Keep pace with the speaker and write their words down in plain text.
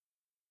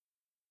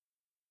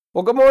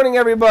Well, good morning,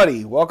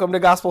 everybody. Welcome to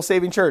Gospel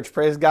Saving Church.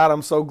 Praise God,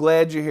 I'm so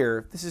glad you're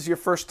here. If this is your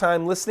first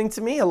time listening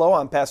to me, hello,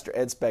 I'm Pastor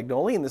Ed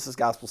Spagnoli, and this is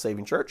Gospel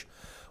Saving Church,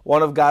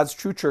 one of God's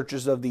true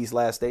churches of these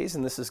last days,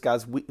 and this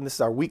is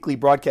our weekly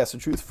broadcast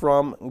of truth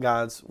from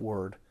God's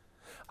Word.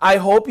 I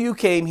hope you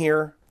came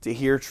here to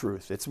hear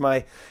truth.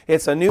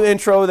 It's a new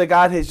intro that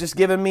God has just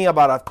given me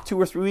about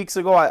 2 or 3 weeks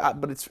ago,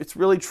 but it's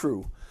really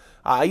true.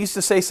 I used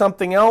to say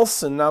something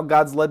else, and now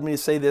God's led me to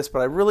say this,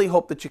 but I really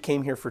hope that you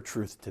came here for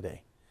truth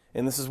today.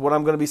 And this is what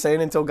I'm going to be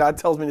saying until God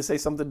tells me to say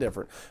something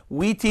different.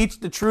 We teach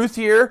the truth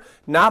here,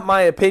 not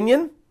my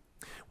opinion.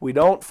 We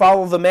don't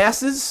follow the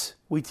masses.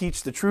 We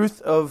teach the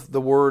truth of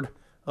the Word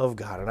of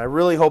God. And I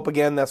really hope,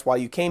 again, that's why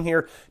you came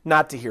here,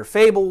 not to hear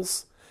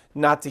fables,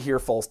 not to hear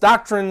false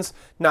doctrines,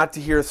 not to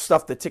hear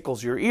stuff that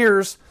tickles your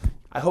ears.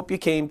 I hope you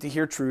came to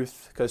hear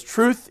truth, because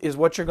truth is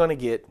what you're going to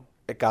get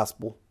at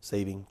Gospel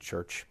Saving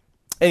Church.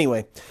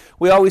 Anyway,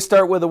 we always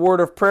start with a word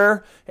of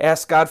prayer,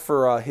 ask God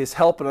for His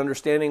help in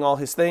understanding all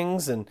His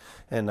things and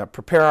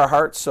prepare our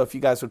hearts. So if you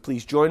guys would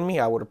please join me,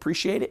 I would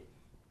appreciate it.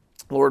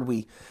 Lord,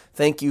 we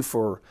thank you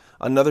for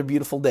another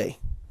beautiful day,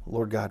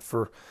 Lord God,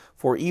 for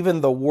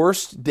even the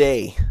worst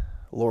day,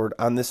 Lord,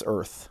 on this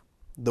earth,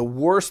 the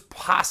worst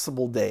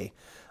possible day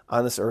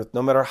on this earth,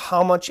 no matter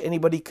how much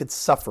anybody could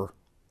suffer,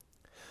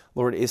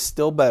 Lord, is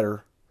still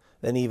better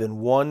than even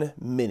 1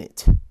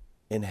 minute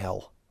in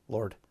hell,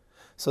 Lord.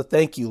 So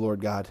thank you,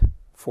 Lord God,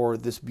 for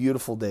this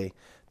beautiful day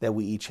that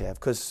we each have,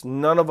 because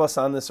none of us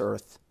on this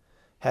earth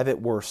have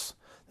it worse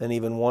than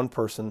even one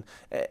person.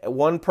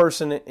 One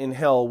person in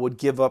hell would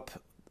give up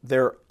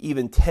their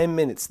even 10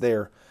 minutes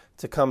there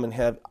to come and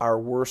have our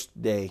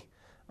worst day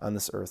on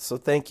this earth. So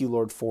thank you,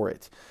 Lord, for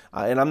it.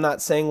 And I'm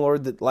not saying,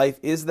 Lord, that life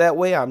is that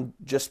way. I'm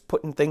just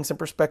putting things in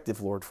perspective,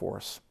 Lord, for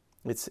us.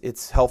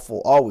 It's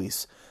helpful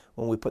always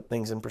when we put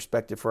things in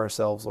perspective for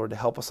ourselves, Lord, to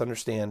help us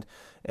understand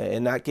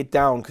and not get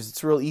down, because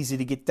it's real easy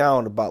to get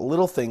down about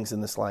little things in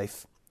this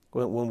life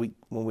when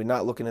we're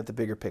not looking at the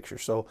bigger picture.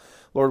 So,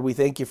 Lord, we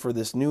thank you for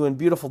this new and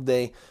beautiful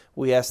day.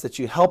 We ask that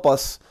you help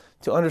us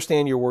to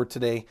understand your word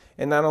today,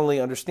 and not only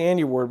understand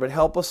your word, but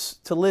help us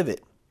to live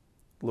it,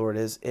 Lord,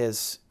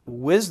 as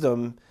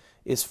wisdom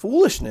is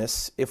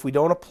foolishness if we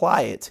don't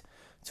apply it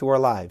to our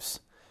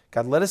lives.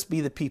 God, let us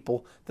be the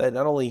people that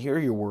not only hear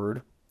your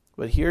word,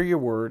 but hear your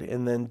word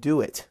and then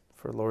do it.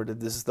 For, Lord,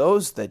 this is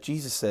those that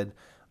Jesus said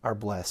are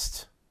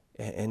blessed,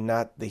 and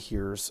not the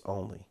hearers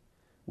only.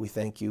 We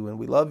thank you and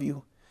we love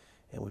you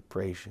and we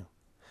praise you.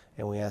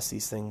 And we ask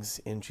these things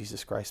in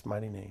Jesus Christ's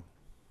mighty name.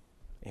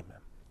 Amen.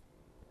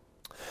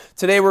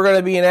 Today we're going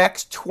to be in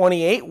Acts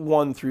 28,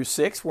 1 through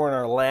 6. We're in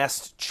our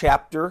last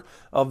chapter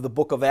of the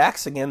book of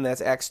Acts. Again,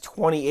 that's Acts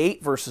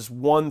 28, verses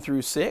 1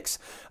 through 6.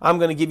 I'm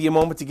going to give you a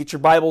moment to get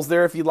your Bibles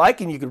there if you'd like,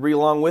 and you can read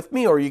along with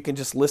me, or you can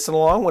just listen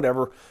along,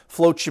 whatever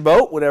floats your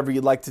boat, whatever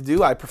you'd like to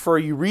do. I prefer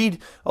you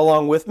read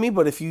along with me,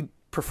 but if you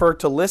prefer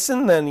to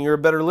listen, then you're a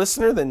better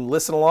listener, then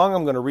listen along.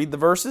 I'm going to read the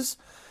verses.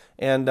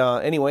 And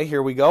anyway,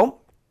 here we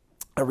go.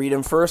 I read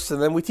them first, and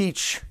then we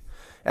teach.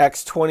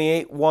 Acts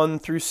 28, 1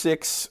 through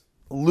 6.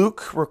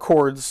 Luke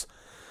records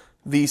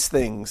these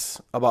things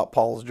about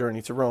Paul's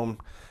journey to Rome.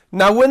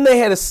 Now, when they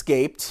had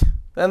escaped,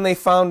 then they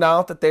found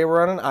out that they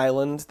were on an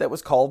island that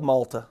was called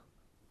Malta.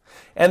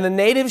 And the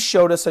natives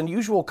showed us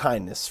unusual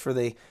kindness, for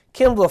they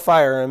kindled a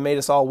fire and made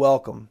us all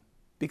welcome,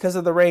 because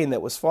of the rain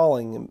that was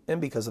falling and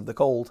because of the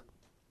cold.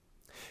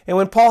 And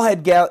when Paul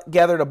had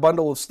gathered a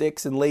bundle of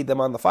sticks and laid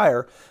them on the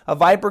fire, a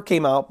viper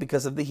came out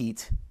because of the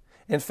heat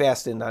and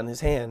fastened on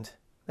his hand.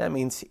 That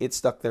means it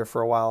stuck there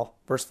for a while.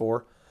 Verse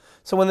 4.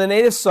 So when the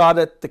natives saw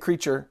that the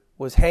creature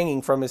was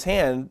hanging from his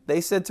hand,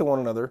 they said to one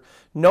another,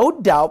 "No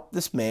doubt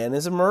this man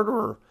is a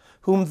murderer,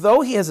 whom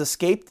though he has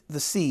escaped the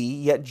sea,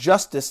 yet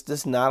justice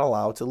does not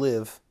allow to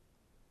live."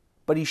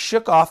 But he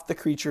shook off the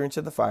creature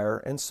into the fire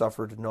and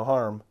suffered no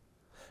harm.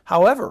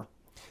 However,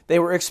 they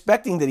were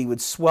expecting that he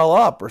would swell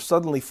up or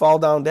suddenly fall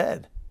down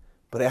dead.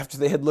 But after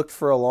they had looked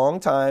for a long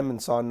time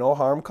and saw no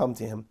harm come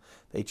to him,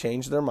 they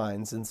changed their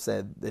minds and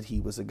said that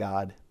he was a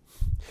god.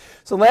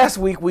 So last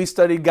week we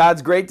studied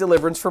God's great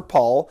deliverance for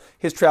Paul,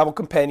 his travel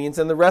companions,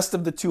 and the rest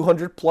of the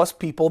 200 plus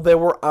people that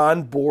were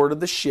on board of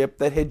the ship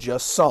that had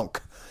just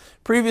sunk.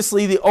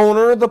 Previously, the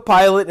owner, the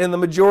pilot, and the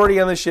majority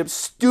on the ship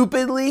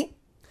stupidly,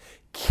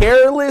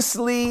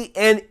 carelessly,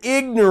 and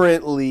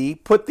ignorantly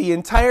put the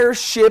entire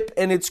ship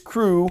and its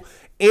crew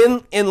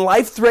in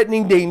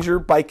life-threatening danger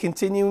by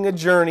continuing a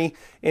journey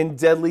in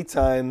deadly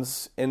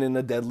times and in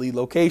a deadly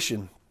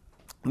location.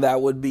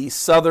 That would be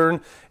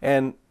southern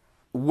and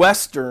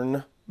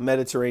western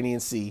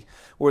Mediterranean Sea,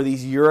 where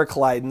these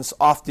Euroclydons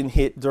often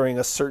hit during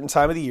a certain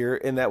time of the year,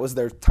 and that was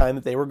their time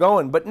that they were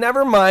going. But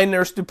never mind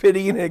their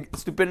stupidity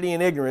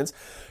and ignorance.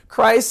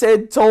 Christ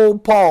had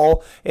told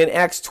Paul in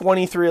Acts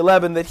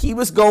 23:11 that he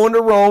was going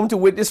to Rome to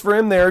witness for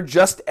him there,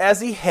 just as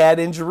he had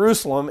in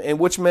Jerusalem, and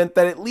which meant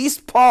that at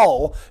least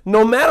Paul,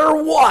 no matter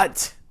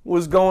what,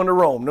 was going to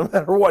Rome, no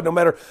matter what. No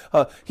matter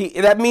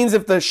that means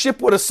if the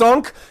ship would have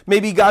sunk,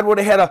 maybe God would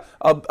have had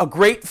a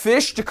great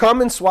fish to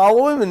come and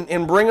swallow him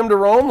and bring him to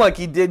Rome like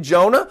he did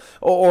Jonah,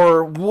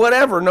 or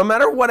whatever. No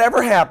matter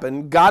whatever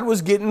happened, God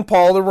was getting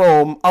Paul to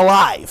Rome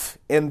alive,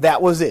 and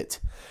that was it.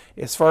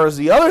 As far as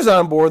the others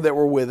on board that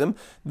were with him,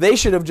 they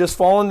should have just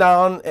fallen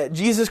down at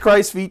Jesus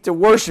Christ's feet to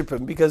worship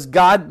him, because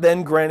God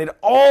then granted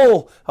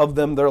all of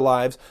them their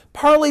lives,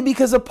 partly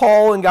because of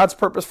Paul and God's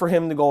purpose for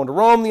him to go into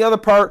Rome. The other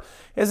part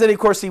is that, of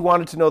course, he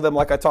wanted to know them,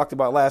 like I talked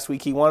about last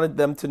week. He wanted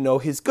them to know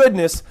his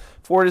goodness,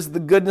 for it is the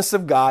goodness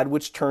of God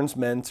which turns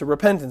men to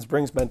repentance,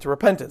 brings men to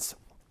repentance.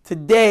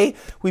 Today,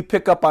 we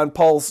pick up on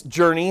Paul's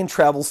journey and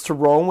travels to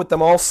Rome with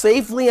them all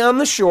safely on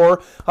the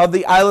shore of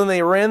the island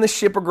they ran the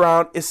ship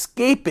aground,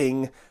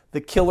 escaping the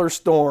killer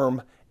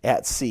storm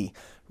at sea.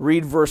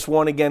 Read verse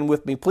 1 again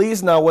with me,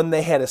 please. Now, when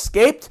they had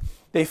escaped,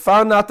 they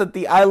found out that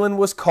the island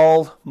was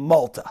called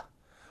Malta.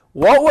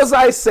 What was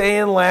I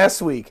saying last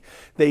week?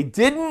 They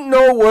didn't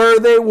know where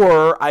they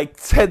were. I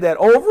said that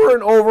over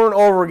and over and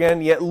over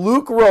again, yet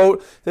Luke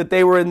wrote that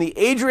they were in the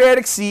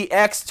Adriatic Sea,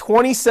 Acts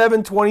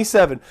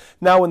 27:27.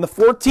 Now, when the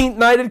 14th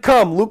night had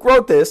come, Luke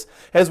wrote this,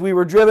 as we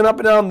were driven up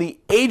and down the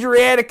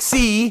Adriatic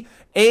Sea,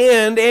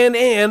 and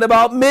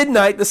about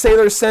midnight, the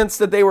sailors sensed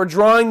that they were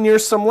drawing near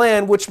some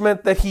land, which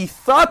meant that he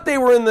thought they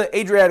were in the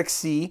Adriatic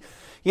Sea,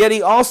 yet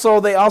they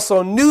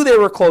also knew they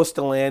were close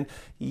to land.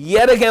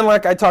 Yet again,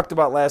 like I talked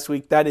about last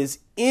week, that is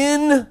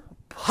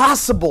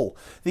impossible.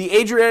 The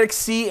Adriatic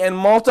Sea and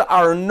Malta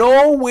are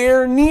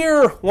nowhere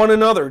near one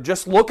another.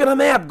 Just look at a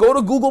map. Go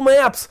to Google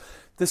Maps.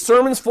 The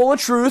sermon's full of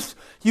truth.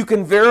 You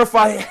can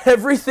verify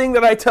everything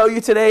that I tell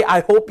you today.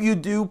 I hope you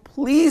do.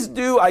 Please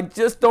do. I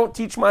just don't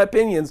teach my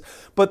opinions.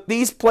 But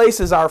these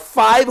places are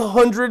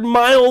 500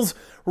 miles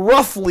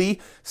roughly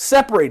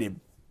separated.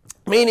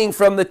 Meaning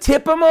from the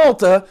tip of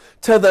Malta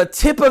to the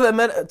tip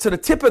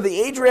of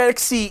the Adriatic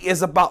Sea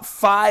is about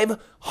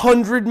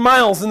 500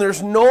 miles, and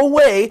there's no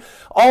way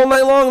all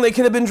night long they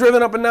could have been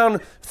driven up and down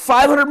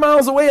 500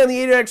 miles away on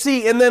the Adriatic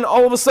Sea and then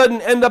all of a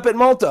sudden end up at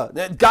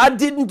Malta. God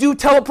didn't do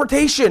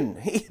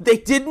teleportation. They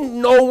didn't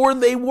know where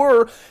they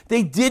were.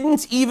 They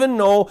didn't even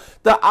know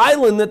the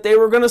island that they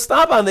were going to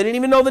stop on. They didn't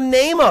even know the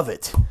name of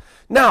it.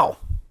 Now,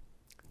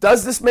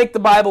 does this make the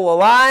Bible a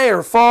lie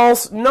or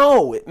false?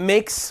 No, it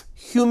makes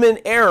human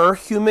error.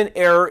 Human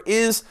error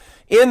is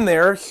in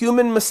there.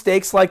 Human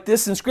mistakes like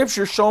this in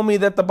Scripture show me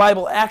that the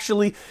Bible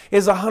actually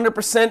is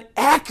 100%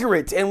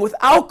 accurate and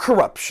without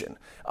corruption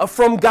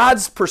from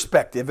God's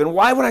perspective. And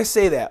why would I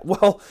say that?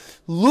 Well,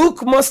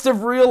 Luke must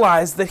have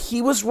realized that he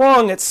was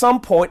wrong at some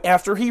point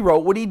after he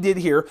wrote what he did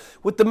here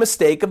with the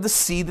mistake of the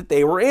sea that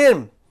they were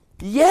in.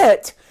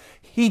 Yet,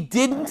 he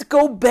didn't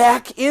go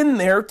back in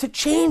there to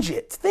change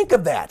it. Think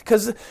of that,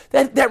 because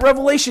that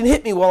revelation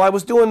hit me while I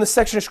was doing this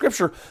section of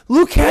Scripture.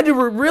 Luke had to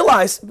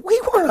realize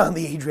we weren't on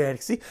the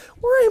Adriatic Sea.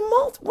 We're in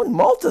Malta. When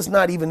Malta's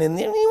not even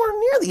anywhere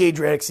near the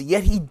Adriatic Sea.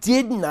 Yet he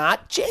did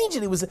not change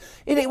it.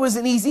 It was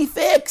an easy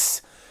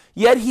fix.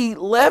 Yet he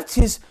left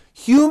his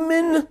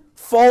human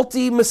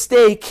faulty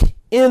mistake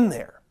in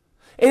there.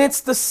 And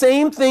it's the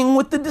same thing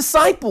with the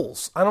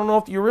disciples. I don't know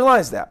if you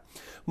realize that.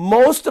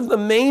 Most of the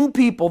main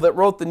people that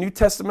wrote the New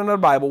Testament of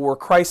the Bible were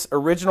Christ's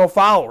original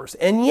followers.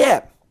 And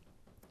yet,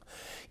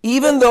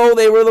 even though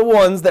they were the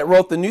ones that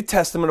wrote the New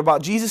Testament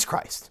about Jesus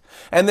Christ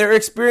and their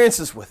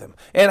experiences with him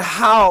and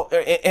how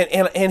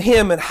and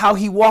him and how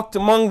he walked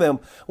among them,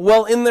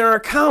 well, in their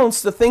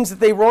accounts, the things that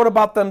they wrote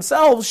about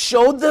themselves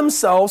showed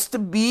themselves to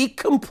be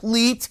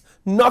complete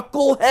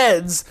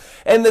knuckleheads,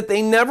 and that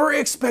they never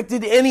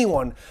expected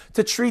anyone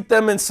to treat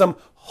them in some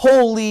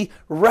holy,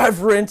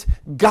 reverent,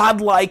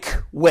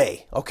 godlike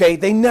way, okay?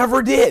 They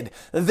never did.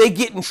 They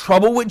get in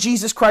trouble with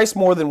Jesus Christ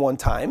more than one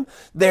time.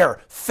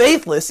 They're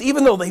faithless,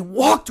 even though they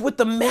walked with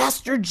the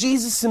Master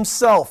Jesus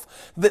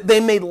himself. They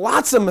made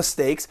lots of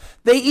mistakes.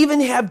 They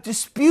even have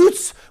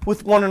disputes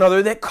with one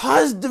another that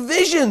cause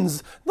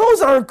divisions.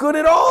 Those aren't good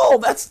at all.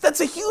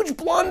 That's a huge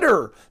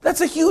blunder. That's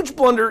a huge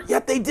blunder,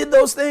 yet they did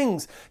those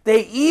things.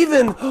 They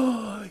even,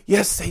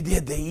 yes, they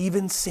did. They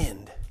even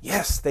sinned.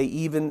 Yes, they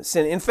even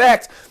sinned. In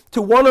fact,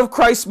 to one of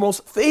Christ's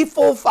most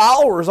faithful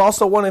followers,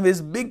 also one of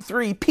his big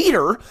three,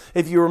 Peter,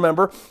 if you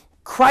remember,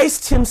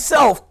 Christ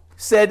himself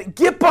said,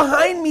 "Get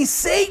behind me,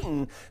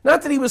 Satan."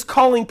 Not that he was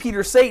calling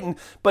Peter Satan,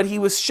 but he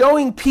was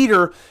showing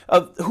Peter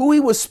who he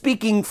was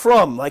speaking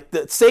from. Like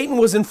that Satan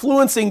was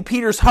influencing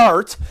Peter's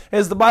heart.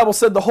 As the Bible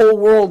said, the whole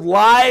world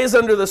lies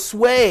under the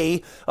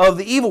sway of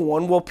the evil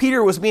one. Well,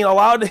 Peter was being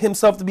allowed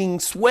himself to being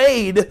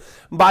swayed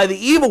by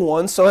the evil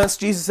one. So hence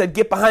Jesus said,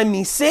 "Get behind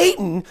me,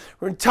 Satan,"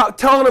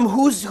 telling him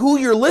who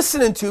you're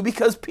listening to,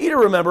 because Peter,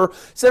 remember,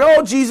 said,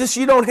 "Oh, Jesus,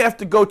 you don't have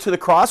to go to the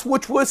cross,"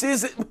 which was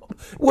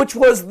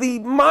the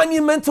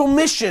monumental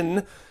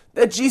mission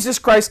that Jesus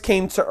Christ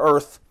came to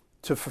earth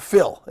to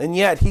fulfill. And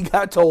yet he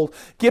got told,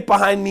 "Get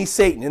behind me,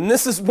 Satan." And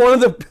this is one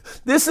of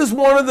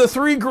the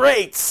three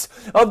greats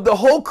of the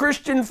whole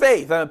Christian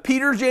faith.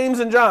 Peter, James,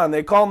 and John,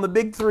 they call them the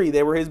big three.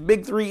 They were his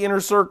big three inner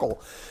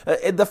circle.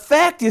 The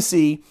fact, you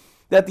see,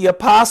 that the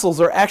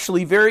apostles are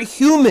actually very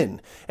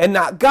human and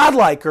not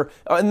godlike,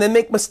 and they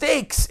make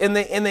mistakes and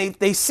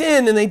they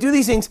sin and they do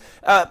these things,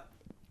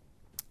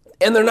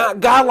 and they're not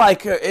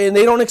godlike, and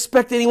they don't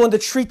expect anyone to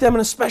treat them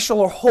in a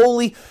special or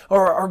holy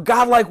or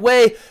godlike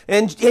way,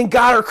 and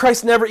God or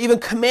Christ never even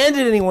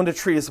commanded anyone to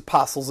treat his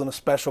apostles in a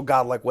special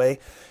godlike way,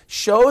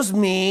 shows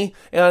me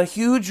in a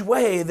huge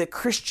way that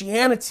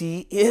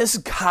Christianity is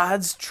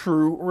God's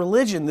true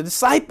religion. The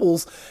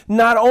disciples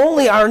not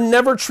only are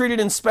never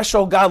treated in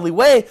special godly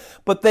way,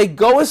 but they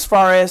go as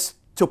far as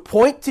to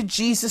point to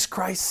Jesus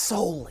Christ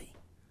solely.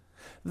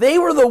 They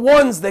were the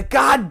ones that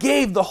God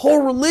gave the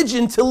whole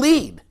religion to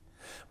lead.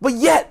 But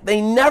yet,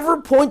 they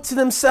never point to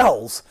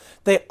themselves.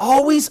 They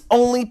always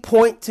only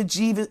point to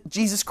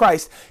Jesus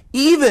Christ.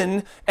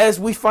 Even as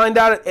we find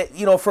out,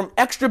 from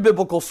extra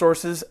biblical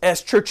sources,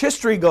 as church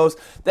history goes,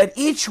 that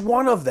each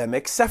one of them,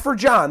 except for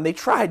John, they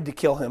tried to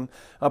kill him,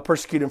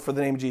 persecute him for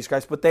the name of Jesus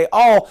Christ, but they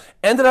all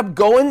ended up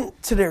going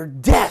to their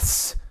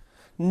deaths,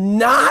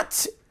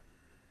 not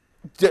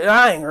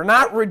denying or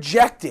not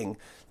rejecting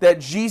that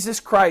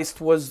Jesus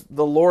Christ was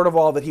the Lord of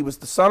all, that he was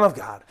the Son of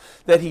God,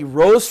 that he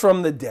rose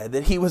from the dead,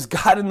 that he was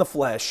God in the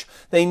flesh.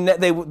 They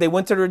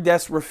went to their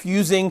deaths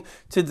refusing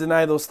to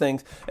deny those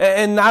things.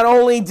 And not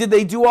only did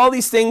they do all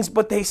these things,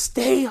 but they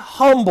stay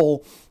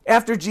humble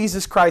after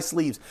Jesus Christ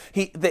leaves.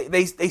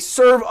 They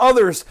serve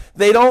others.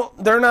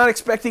 They're not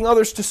expecting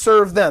others to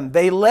serve them.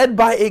 They led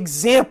by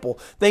example.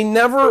 They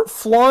never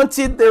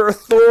flaunted their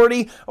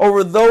authority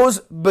over those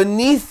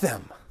beneath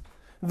them.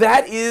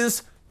 That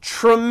is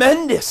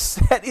tremendous.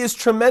 That is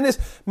tremendous.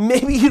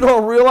 Maybe you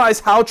don't realize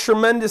how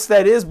tremendous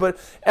that is, but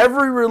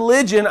every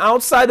religion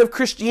outside of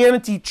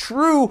Christianity,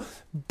 true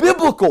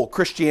biblical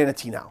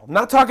Christianity now. I'm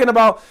not talking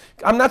about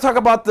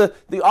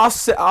the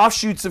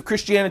offshoots of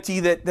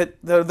Christianity that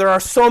there are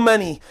so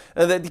many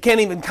that you can't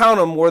even count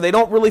them, where they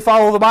don't really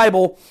follow the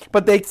Bible,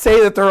 but they say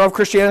that they're of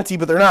Christianity,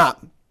 but they're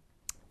not.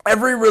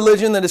 Every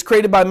religion that is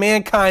created by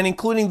mankind,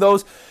 including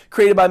those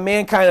created by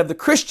mankind of the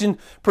Christian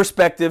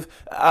perspective,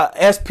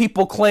 as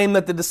people claim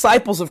that the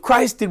disciples of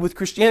Christ did with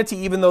Christianity,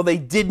 even though they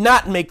did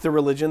not make the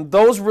religion,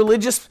 those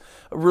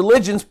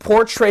religions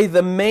portray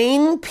the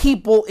main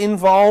people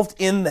involved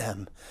in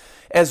them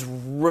as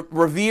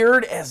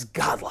revered as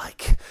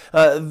godlike.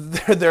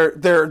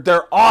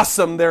 They're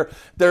awesome.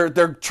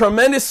 They're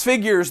tremendous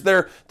figures.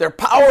 They're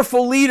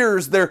powerful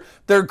leaders.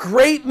 They're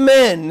great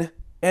men.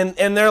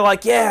 And they're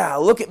like, yeah,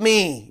 look at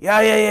me.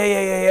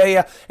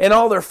 Yeah. And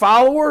all their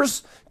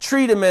followers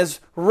treat them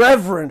as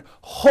reverend,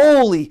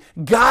 holy,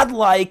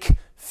 godlike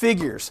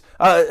figures.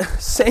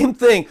 Same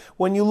thing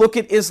when you look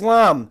at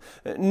Islam.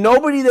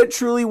 Nobody that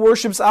truly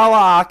worships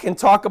Allah can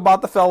talk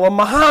about the fellow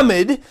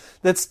Muhammad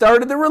that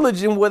started the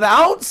religion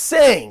without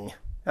saying,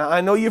 now,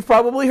 I know you've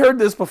probably heard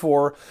this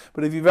before,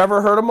 but if you've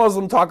ever heard a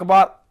Muslim talk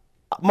about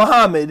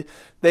Muhammad,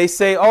 they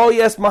say, oh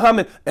yes,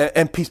 Muhammad,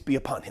 and peace be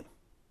upon him.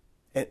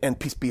 And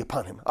peace be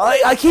upon him.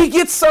 Like he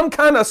gets some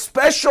kind of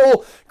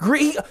special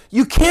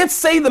you can't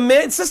say the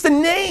man. It's just a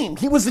name.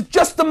 He was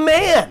just a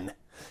man.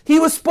 He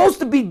was supposed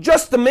to be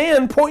just a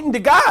man pointing to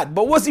God.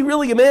 But was he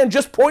really a man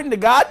just pointing to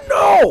God?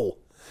 No.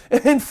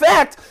 In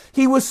fact,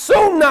 he was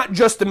so not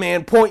just a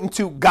man pointing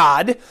to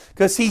God,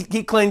 because he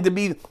claimed to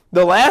be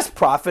the last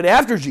prophet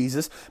after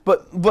Jesus,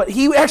 but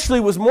he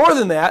actually was more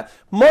than that.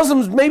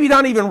 Muslims maybe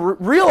not even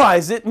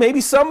realize it, maybe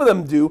some of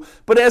them do,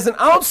 but as an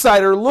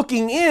outsider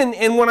looking in,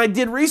 and when I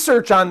did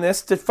research on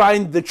this to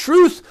find the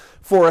truth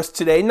for us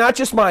today, not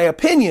just my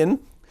opinion,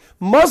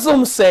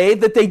 Muslims say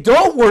that they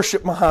don't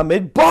worship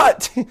Muhammad,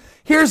 but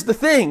here's the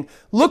thing,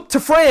 look to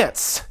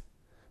France.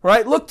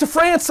 Right? Look to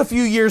France a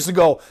few years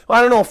ago.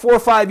 I don't know, 4 or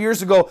 5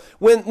 years ago,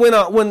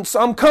 when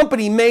some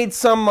company made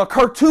some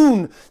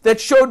cartoon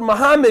that showed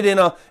Muhammad in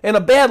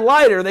a bad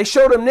light, or they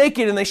showed him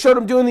naked and they showed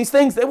him doing these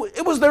things.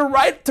 It was their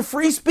right to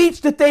free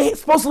speech that they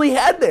supposedly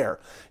had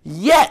there.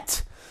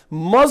 Yet,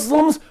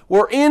 Muslims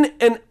were in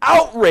an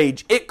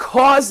outrage. It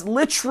caused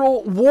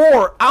literal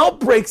war,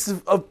 outbreaks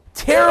of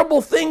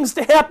terrible things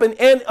to happen.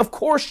 And of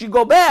course, you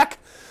go back,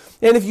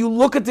 and if you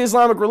look at the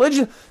Islamic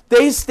religion,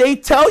 they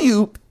tell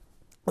you,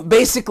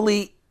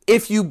 basically,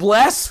 if you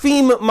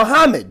blaspheme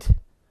Muhammad,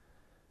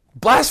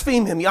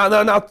 blaspheme him.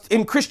 Now,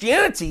 in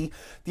Christianity,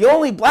 the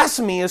only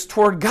blasphemy is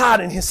toward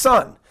God and his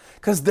son,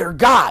 because they're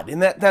God,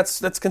 and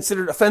that's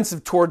considered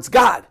offensive towards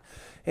God.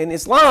 In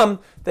Islam,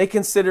 they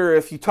consider,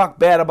 if you talk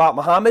bad about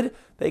Muhammad,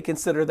 they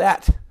consider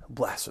that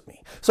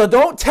blasphemy. So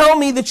don't tell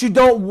me that you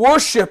don't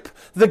worship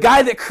the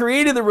guy that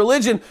created the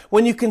religion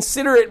when you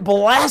consider it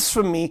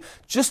blasphemy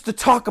just to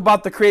talk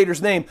about the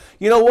Creator's name.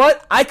 You know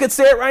what? I could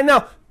say it right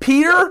now.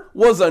 Peter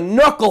was a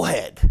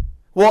knucklehead.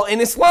 Well,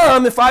 in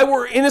Islam, if I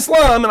were in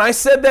Islam and I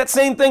said that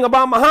same thing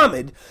about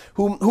Muhammad,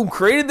 who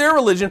created their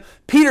religion,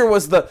 Peter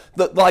was the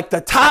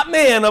top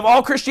man of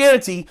all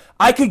Christianity,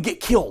 I could get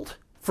killed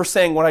for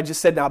saying what I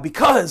just said now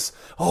because,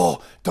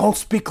 don't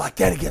speak like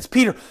that against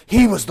Peter.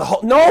 He was the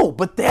whole... No,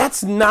 but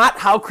that's not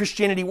how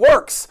Christianity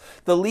works.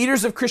 The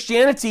leaders of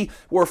Christianity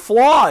were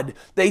flawed.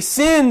 They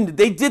sinned.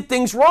 They did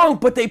things wrong,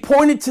 but they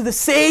pointed to the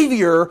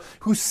Savior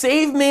who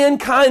saved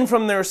mankind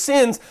from their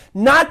sins,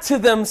 not to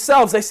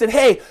themselves. They said,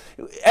 hey,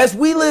 as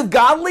we live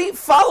godly,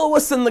 follow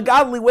us in the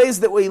godly ways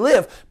that we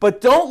live,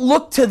 but don't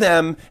look to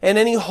them in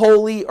any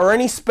holy or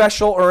any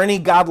special or any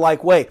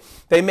godlike way.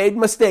 They made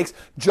mistakes,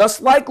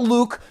 just like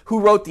Luke, who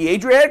wrote the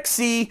Adriatic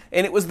Sea,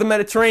 and it was the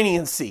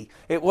Mediterranean Sea.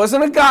 It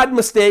wasn't a God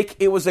mistake.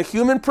 It was a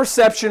human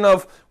perception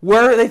of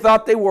where they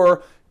thought they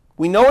were.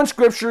 We know in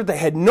Scripture they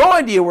had no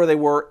idea where they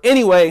were.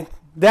 Anyway,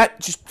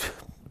 that just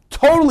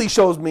totally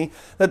shows me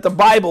that the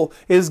Bible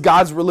is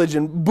God's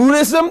religion.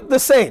 Buddhism, the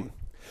same.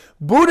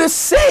 Buddhists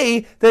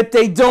say that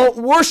they don't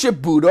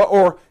worship Buddha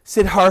or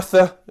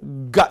Siddhartha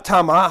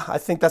Gautama, I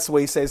think that's the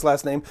way you say his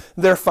last name,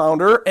 their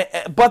founder,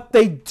 but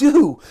they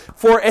do.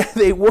 For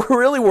they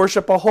really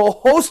worship a whole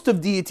host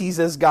of deities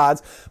as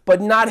gods,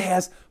 but not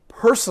as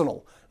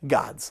personal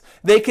gods.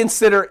 They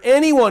consider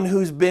anyone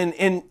who's been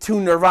into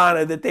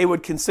nirvana that they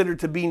would consider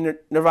to be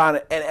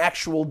nirvana an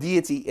actual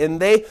deity, and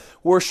they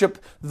worship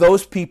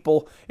those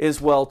people as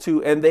well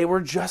too. And they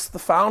were just the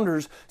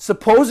founders,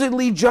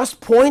 supposedly just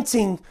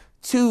pointing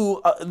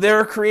to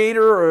their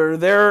creator or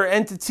their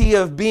entity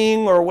of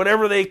being or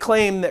whatever they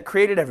claim that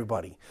created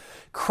everybody.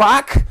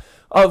 Crock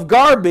of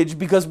garbage,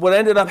 because what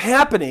ended up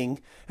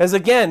happening is,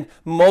 again,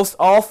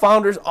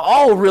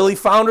 all really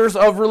founders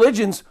of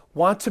religions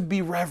want to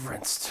be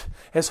reverenced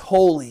as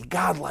holy,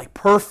 godlike,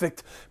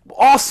 perfect,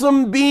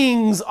 awesome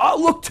beings. Oh,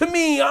 look to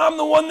me, I'm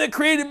the one that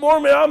created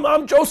Mormon.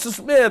 I'm Joseph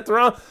Smith,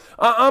 or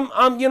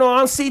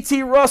I'm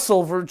C.T.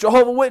 Russell for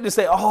Jehovah's Witness.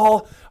 They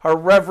all are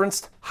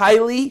reverenced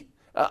highly,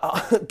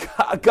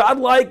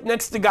 godlike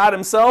next to God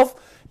himself,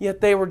 yet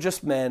they were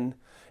just men.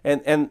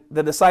 And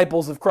the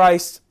disciples of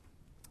Christ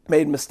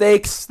made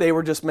mistakes. They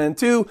were just men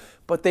too,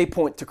 but they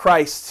point to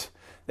Christ.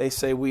 They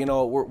say, we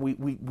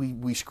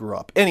screw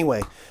up.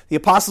 Anyway, the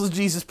apostles of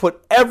Jesus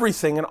put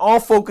everything and all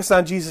focus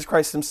on Jesus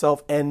Christ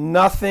himself and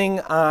nothing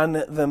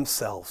on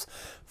themselves.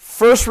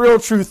 First real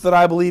truth that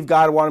I believe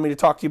God wanted me to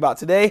talk to you about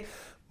today.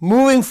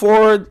 Moving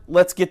forward,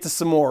 let's get to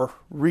some more.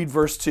 Read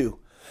verse 2.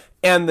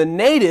 And the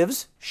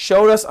natives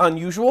showed us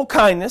unusual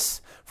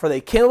kindness, for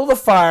they kindled a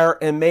fire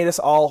and made us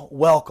all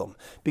welcome,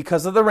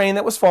 because of the rain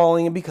that was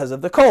falling and because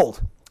of the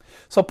cold.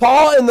 So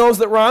Paul and those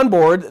that were on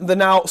board the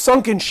now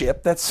sunken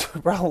ship, that's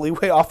probably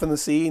way off in the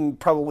sea and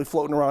probably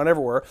floating around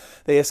everywhere,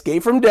 they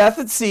escape from death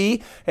at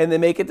sea and they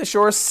make it to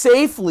shore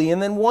safely.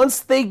 And then once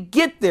they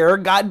get there,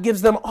 God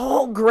gives them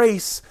all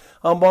grace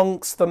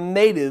amongst the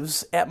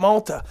natives at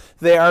Malta.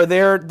 They are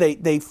there,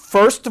 they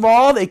first of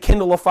all, they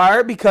kindle a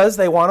fire because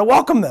they want to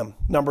welcome them.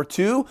 Number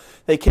 2,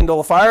 they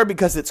kindle a fire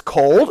because it's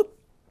cold.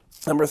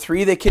 Number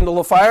 3, they kindle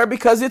a fire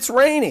because it's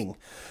raining.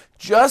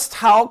 Just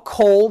how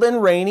cold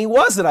and rainy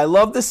was it? I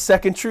love this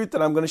second truth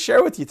that I'm going to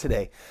share with you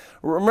today.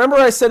 Remember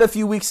I said a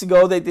few weeks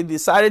ago that they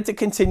decided to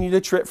continue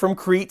the trip from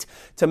Crete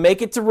to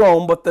make it to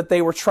Rome, but that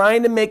they were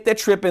trying to make that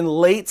trip in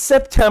late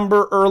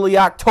September, early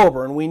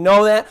October. And we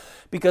know that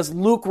because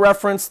Luke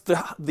referenced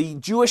the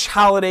Jewish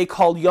holiday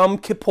called Yom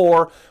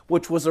Kippur,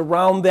 which was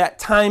around that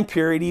time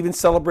period, even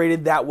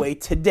celebrated that way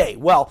today.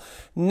 Well,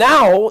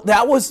 now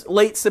that was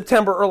late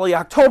September, early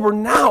October.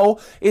 Now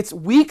it's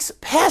weeks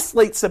past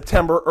late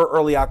September or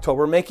early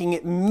October, making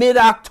it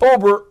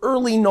mid-October,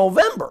 early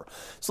November.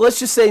 So let's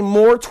just say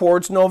more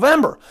towards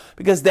November,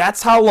 because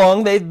that's how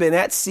long they've been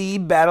at sea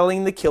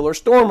battling the killer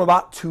storm,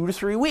 about 2 to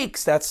 3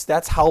 weeks.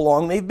 That's how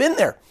long they've been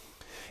there.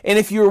 And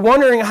if you're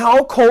wondering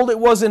how cold it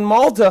was in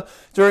Malta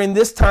during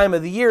this time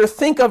of the year,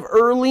 think of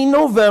early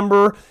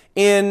November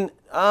in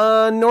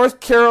North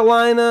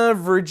Carolina,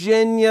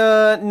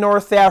 Virginia,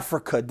 North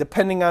Africa,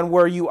 depending on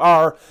where you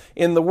are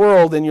in the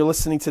world and you're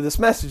listening to this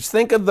message.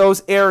 Think of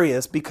those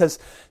areas, because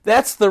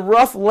that's the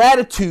rough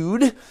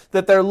latitude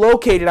that they're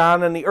located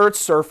on the Earth's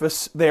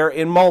surface there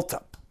in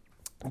Malta.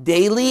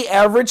 Daily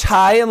average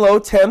high and low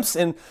temps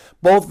in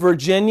both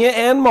Virginia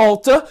and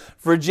Malta.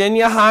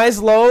 Virginia highs,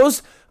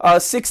 lows,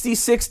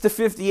 66 to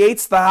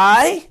 58's the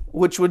high,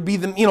 which would be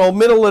the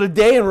middle of the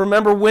day. And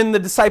remember, when the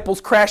disciples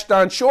crashed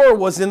on shore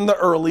was in the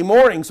early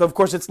morning. So of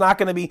course it's not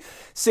going to be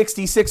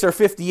 66 or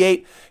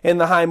 58 in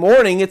the high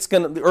morning.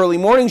 The early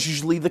morning's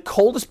usually the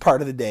coldest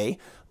part of the day.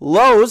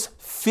 Lows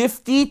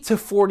 50 to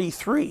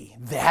 43.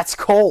 That's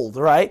cold,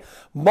 right?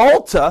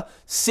 Malta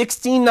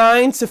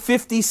 69 to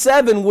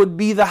 57 would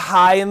be the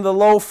high and the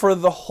low for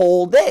the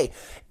whole day.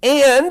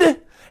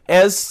 And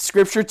as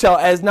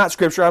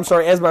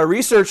my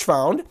research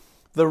found,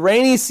 the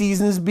rainy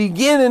seasons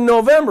begin in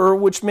November,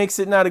 which makes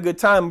it not a good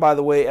time, by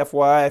the way,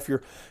 FYI. If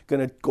you're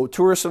going to go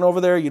touristing over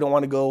there, you don't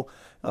want to go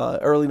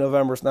early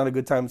November. It's not a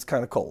good time. It's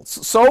kind of cold.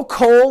 So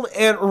cold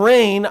and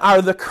rain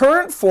are the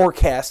current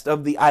forecast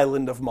of the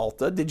island of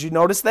Malta. Did you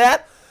notice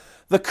that?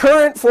 The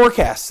current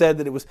forecast said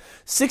that it was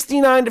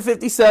 69 to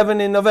 57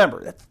 in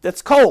November.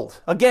 That's cold.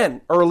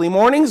 Again, early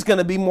morning is going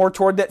to be more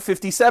toward that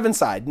 57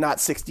 side, not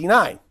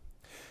 69.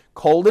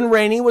 Cold and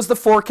rainy was the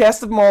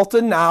forecast of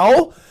Malta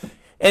now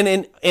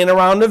and in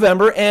around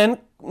November. And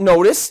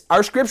notice,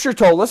 our scripture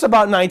told us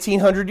about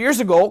 1900 years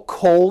ago,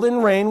 cold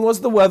and rain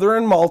was the weather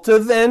in Malta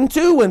then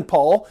too, when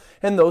Paul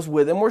and those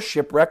with him were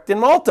shipwrecked in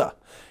Malta.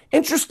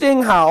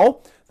 Interesting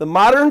how the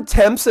modern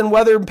temps and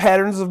weather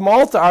patterns of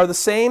Malta are the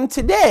same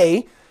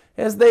today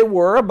as they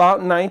were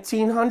about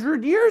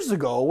 1900 years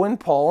ago when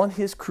Paul and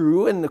his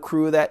crew and the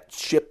crew of that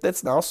ship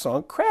that's now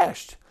sunk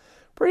crashed.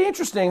 Pretty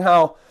interesting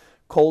how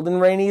cold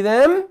and rainy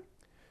then,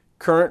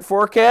 current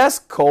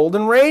forecast, cold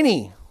and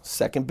rainy.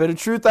 Second bit of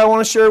truth I want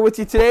to share with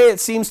you today. It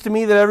seems to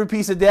me that every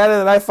piece of data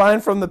that I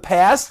find from the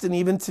past and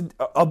even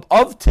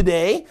of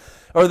today,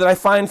 or that I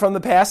find from the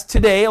past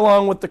today,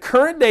 along with the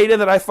current data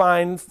that I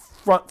find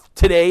from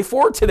today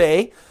for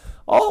today,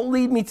 all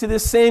lead me to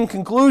this same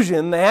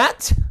conclusion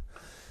that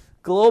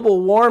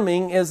global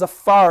warming is a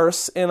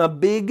farce and a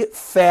big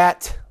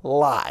fat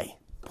lie.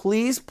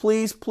 Please,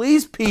 please,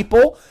 please,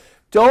 people,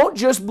 don't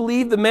just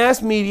believe the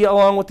mass media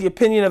along with the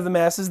opinion of the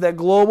masses that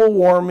global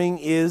warming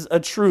is a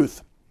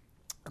truth.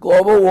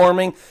 Global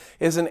warming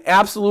is an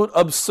absolute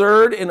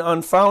absurd and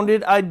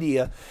unfounded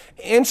idea.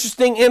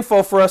 Interesting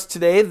info for us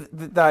today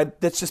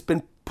that's just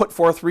been put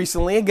forth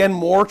recently. Again,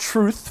 more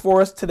truth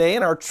for us today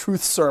in our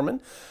truth sermon.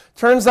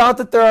 Turns out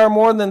that there are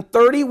more than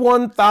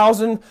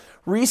 31,000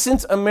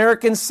 recent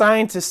American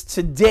scientists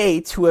to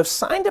date who have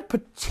signed a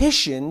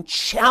petition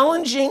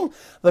challenging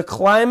the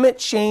climate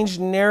change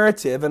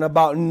narrative, and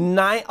about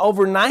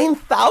over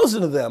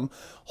 9,000 of them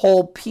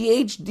hold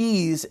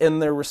PhDs in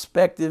their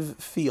respective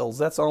fields.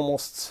 That's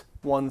almost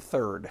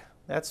 1/3.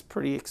 That's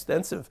pretty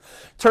extensive.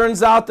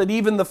 Turns out that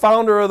even the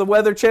founder of the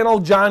Weather Channel,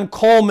 John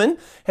Coleman,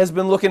 has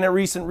been looking at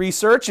recent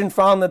research and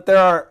found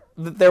that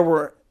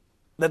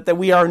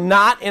we are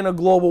not in a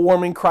global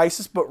warming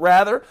crisis, but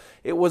rather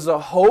it was a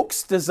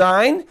hoax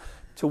designed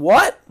to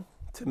what?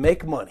 To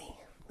make money.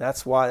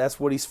 That's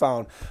what he's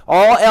found.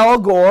 Al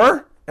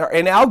Gore,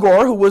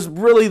 who was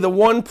really the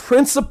one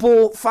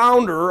principal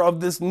founder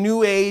of this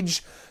new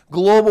age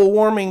global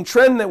warming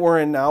trend that we're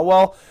in now.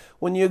 Well,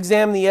 when you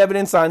examine the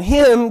evidence on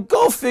him,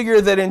 go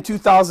figure that in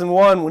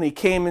 2001, when he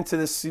came into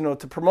this,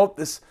 to promote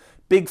this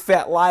big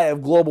fat lie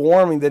of global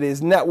warming, that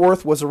his net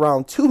worth was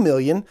around $2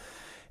 million.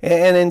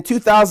 And in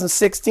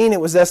 2016, it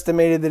was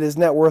estimated that his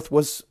net worth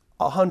was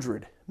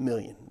 $100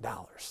 million.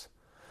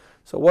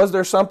 So was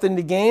there something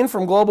to gain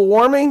from global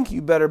warming?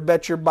 You better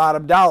bet your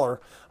bottom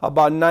dollar,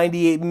 about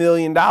 $98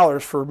 million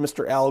for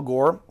Mr. Al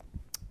Gore.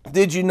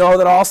 Did you know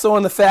that also,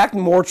 in the fact,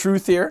 more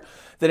truth here,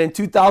 that in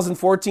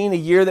 2014, a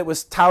year that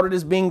was touted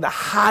as being the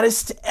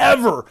hottest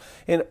ever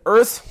in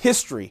Earth's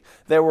history,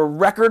 there were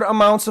record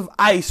amounts of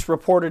ice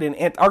reported in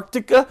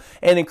Antarctica,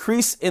 an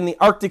increase in the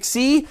Arctic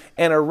Sea,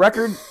 and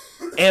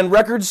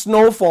record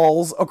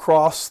snowfalls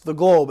across the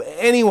globe.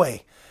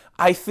 Anyway,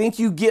 I think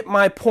you get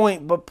my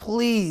point, but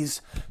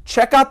please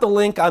check out the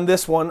link on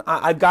this one.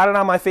 I've got it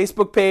on my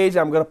Facebook page.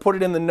 I'm going to put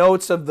it in the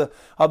notes of the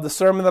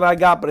sermon that I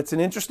got, but it's an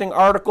interesting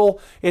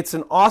article. It's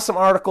an awesome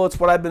article.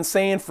 It's what I've been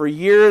saying for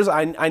years.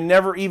 I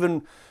never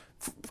even,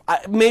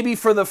 maybe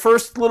for the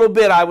first little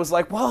bit, I was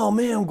like, whoa,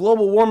 man,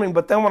 global warming.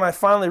 But then when I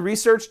finally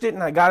researched it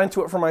and I got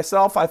into it for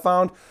myself, I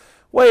found,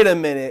 wait a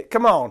minute,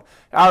 come on.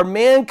 Our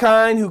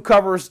mankind, who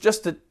covers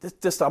just a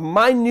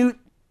minute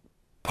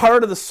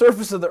part of the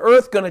surface of the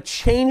earth, going to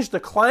change the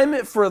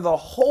climate for the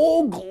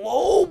whole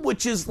globe,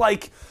 which is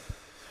like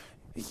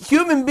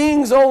human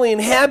beings only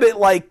inhabit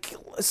like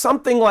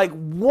something like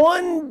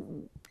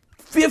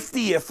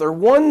 1/50th or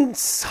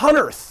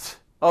 1/100th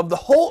of the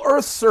whole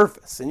Earth's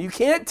surface. And you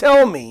can't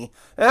tell me,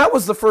 and that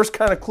was the first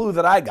kind of clue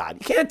that I got,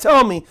 you can't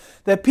tell me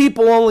that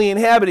people only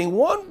inhabiting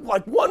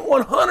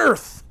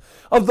 1/100th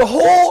of the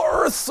whole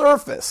Earth's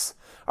surface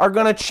are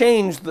going to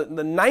change the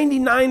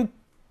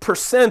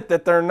 99%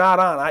 that they're not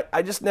on.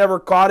 I just never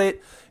caught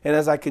it, and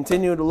as I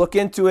continue to look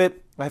into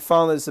it, I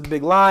found that it's a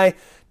big lie.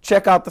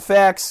 Check out the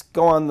facts.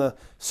 Go on the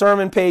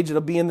sermon page.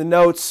 It'll be in the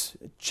notes.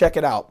 Check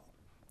it out.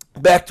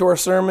 Back to our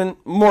sermon,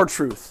 more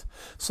truth.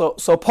 So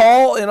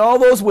Paul and all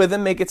those with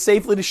him make it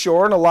safely to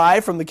shore and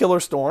alive from the killer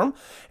storm,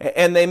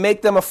 and they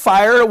make them a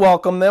fire to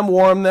welcome them,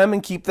 warm them,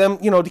 and keep them,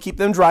 to keep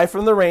them dry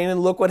from the rain.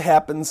 And look what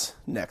happens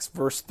next,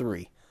 verse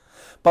 3.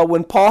 But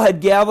when Paul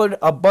had gathered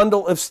a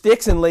bundle of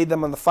sticks and laid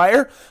them on the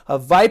fire, a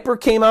viper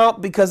came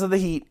out because of the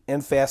heat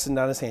and fastened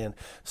on his hand.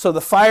 So the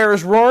fire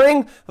is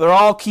roaring. They're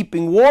all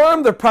keeping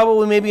warm. They're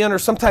probably maybe under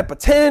some type of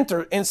tent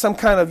or in some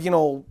kind of,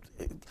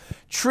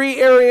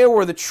 tree area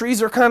where the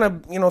trees are kind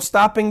of,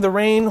 stopping the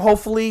rain.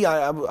 Hopefully,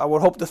 I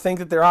would hope to think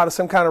that they're out of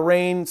some kind of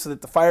rain so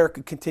that the fire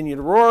could continue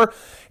to roar.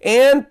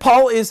 And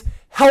Paul is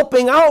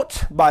helping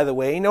out, by the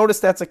way. Notice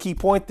that's a key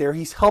point there.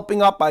 He's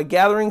helping out by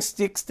gathering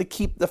sticks to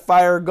keep the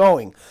fire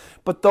going.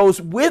 But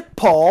those with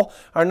Paul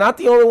are not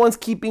the only ones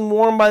keeping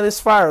warm by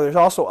this fire. There's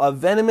also a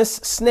venomous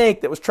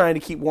snake that was trying to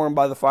keep warm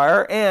by the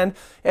fire. And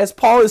as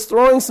Paul is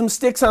throwing some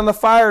sticks on the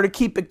fire to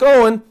keep it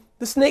going,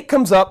 the snake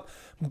comes up,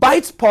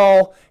 bites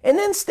Paul, and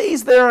then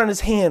stays there on his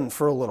hand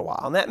for a little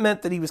while. And that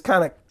meant that he was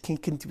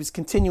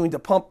continuing to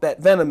pump that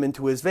venom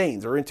into his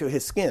veins or into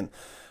his skin.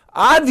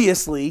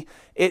 Obviously,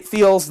 it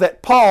feels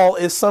that Paul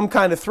is some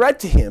kind of threat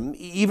to him,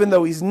 even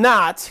though he's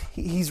not.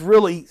 He's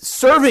really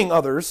serving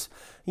others,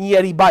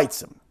 yet he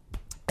bites him.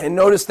 And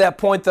notice that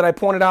point that I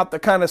pointed out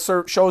that kind of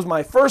shows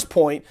my first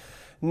point.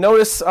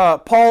 Notice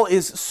Paul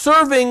is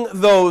serving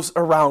those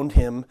around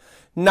him,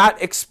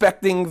 not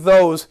expecting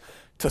those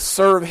to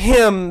serve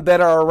him that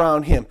are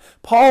around him.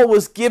 Paul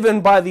was given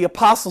by the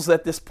apostles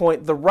at this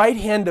point the right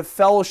hand of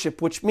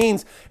fellowship, which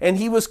means, and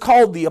he was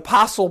called the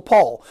Apostle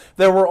Paul.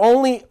 There were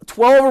only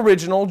 12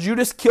 original.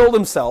 Judas killed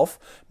himself,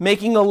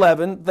 making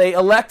 11. They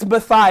elect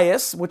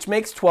Matthias, which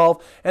makes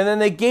 12, and then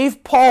they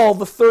gave Paul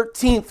the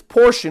 13th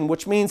portion,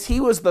 which means he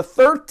was the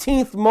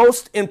 13th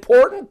most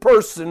important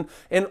person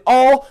in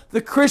all the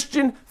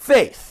Christian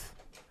faith.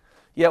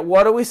 Yet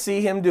what do we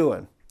see him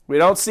doing? We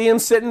don't see him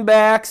sitting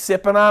back,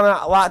 sipping on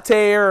a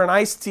latte or an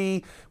iced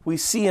tea. We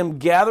see him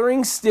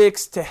gathering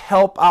sticks to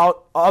help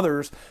out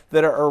others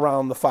that are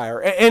around the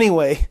fire.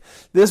 Anyway,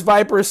 this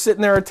viper is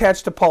sitting there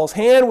attached to Paul's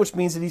hand, which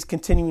means that he's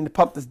continuing to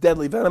pump this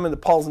deadly venom into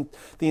Paul's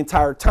the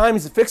entire time.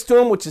 He's affixed to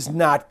him, which is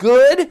not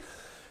good.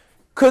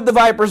 Could the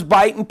viper's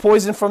bite and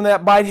poison from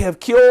that bite have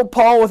killed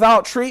Paul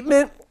without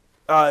treatment?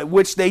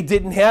 Which they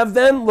didn't have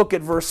then. Look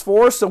at verse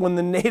 4. So when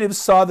the natives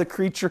saw the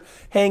creature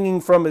hanging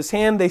from his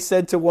hand, they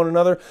said to one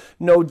another,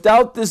 "No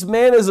doubt this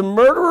man is a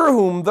murderer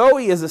whom, though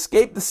he has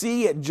escaped the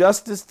sea, yet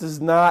justice does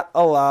not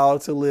allow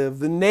to live."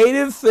 The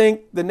natives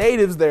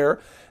there,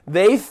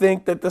 they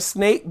think that the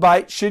snake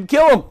bite should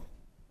kill him.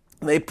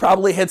 They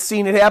probably had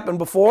seen it happen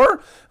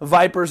before.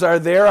 Vipers are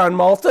there on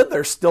Malta.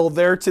 They're still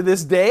there to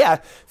this day.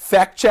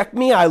 Fact check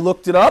me. I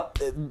looked it up.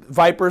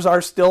 Vipers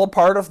are still a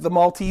part of the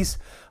Maltese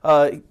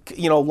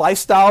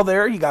lifestyle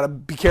there. You got to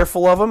be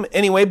careful of them.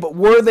 Anyway, but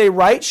were they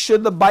right?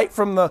 Should the bite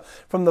from the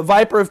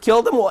viper have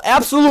killed them? Well,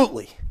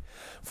 absolutely.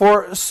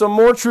 For some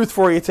more truth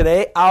for you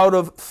today, out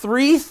of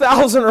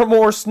 3,000 or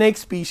more snake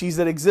species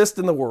that exist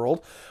in the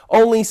world,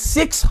 only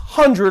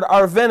 600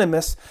 are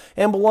venomous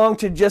and belong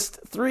to just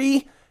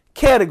 3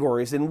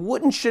 categories. And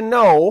wouldn't you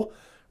know,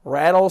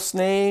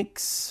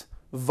 rattlesnakes,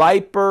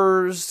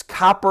 vipers,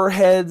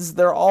 copperheads,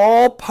 they're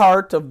all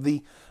part of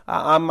the,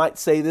 I might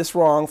say this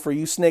wrong for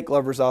you snake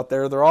lovers out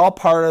there, they're all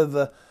part of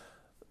the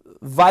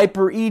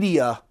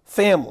Viperidia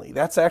family.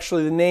 That's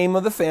actually the name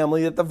of the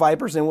family that the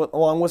viper's in,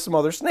 along with some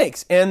other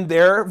snakes. And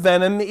their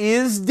venom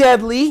is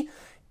deadly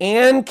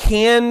and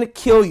can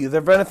kill you.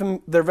 Their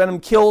venom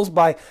kills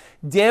by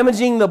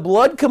damaging the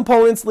blood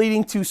components,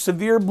 leading to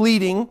severe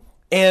bleeding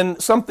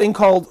and something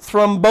called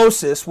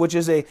thrombosis, which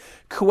is a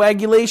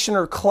coagulation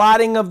or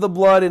clotting of the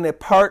blood in a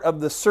part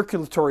of the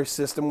circulatory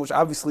system, which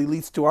obviously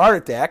leads to a heart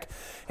attack,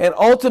 and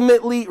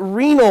ultimately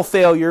renal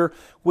failure,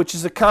 which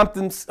is a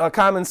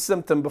common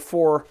symptom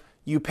before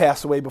you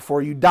pass away,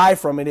 before you die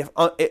from it,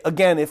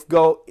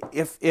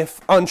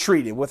 if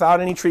untreated, without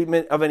any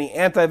treatment of any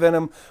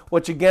antivenom,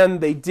 which again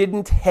they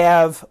didn't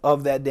have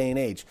of that day and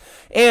age.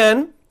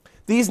 And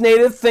these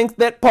natives think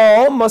that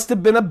Paul must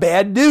have been a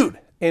bad dude.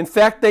 In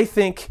fact, they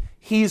think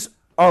he's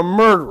a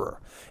murderer.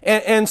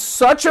 And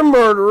such a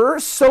murderer,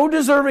 so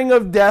deserving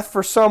of death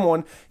for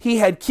someone he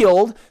had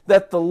killed,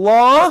 that the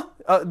law,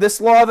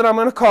 this law that I'm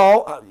going to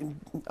call,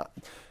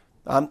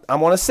 I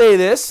want to say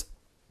this,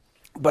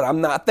 but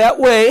I'm not that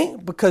way,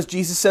 because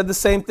Jesus said the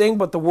same thing,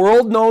 but the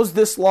world knows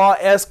this law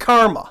as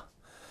karma.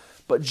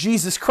 But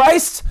Jesus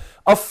Christ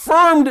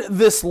affirmed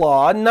this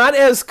law, not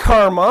as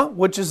karma,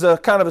 which is a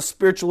kind of a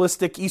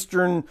spiritualistic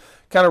Eastern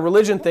kind of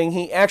religion thing.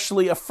 He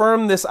actually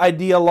affirmed this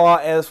idea law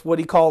as what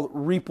he called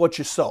reap what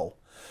you sow.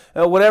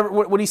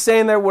 What he's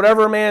saying there,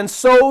 whatever a man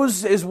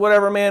sows is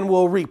whatever a man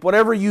will reap.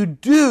 Whatever you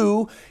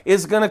do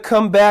is going to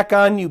come back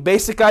on you.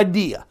 Basic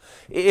idea.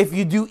 If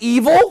you do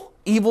evil,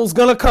 evil's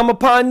going to come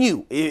upon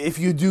you. If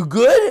you do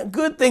good,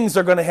 good things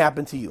are going to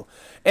happen to you.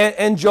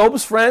 And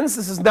Job's friends,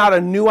 this is not a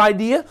new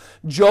idea.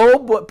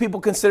 Job, what people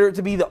consider it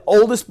to be the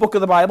oldest book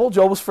of the Bible,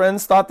 Job's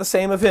friends thought the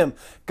same of him.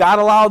 God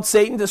allowed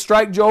Satan to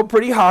strike Job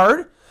pretty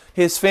hard.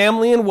 His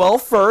family and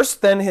wealth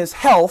first, then his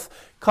health,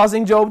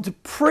 causing Job to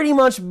pretty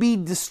much be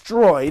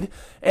destroyed.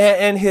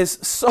 And his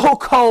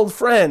so-called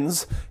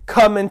friends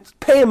come and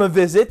pay him a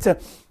visit to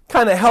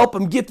kind of help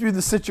him get through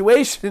the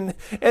situation.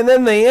 And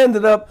then they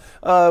ended up,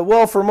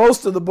 for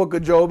most of the book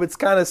of Job, it's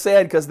kind of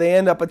sad because they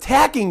end up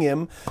attacking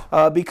him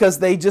because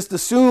they just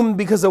assumed,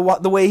 because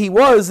of the way he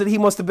was, that he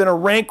must have been a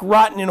rank,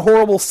 rotten, and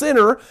horrible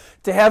sinner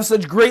to have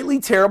such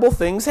greatly terrible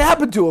things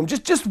happen to him.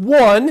 Just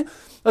one.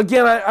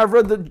 Again, I've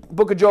read the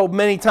book of Job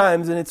many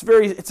times, and it's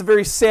a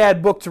very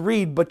sad book to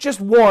read, but just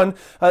one,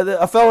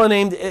 a fellow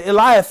named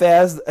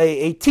Eliphaz,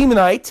 a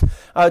Temanite,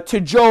 to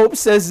Job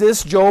says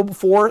this, Job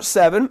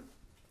 4:7.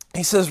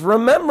 He says,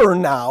 "Remember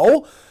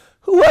now,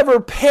 whoever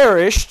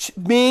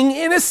perished being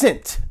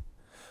innocent,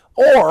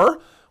 or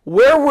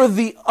where were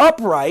the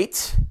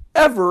upright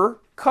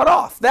ever cut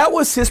off?" That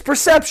was his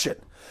perception.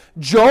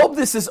 Job,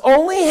 this is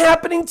only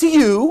happening to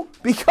you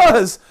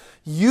because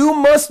you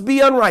must be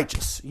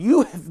unrighteous.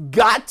 You have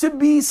got to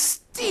be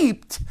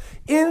steeped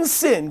in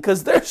sin,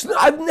 because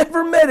I've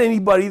never met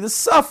anybody to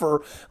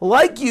suffer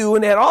like you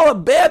and had all the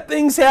bad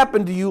things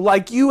happen to you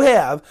like you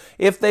have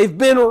if they've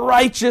been a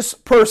righteous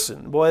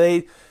person.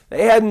 Boy,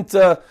 they hadn't...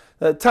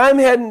 The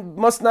time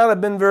must not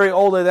have been very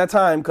old at that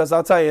time, because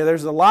I'll tell you,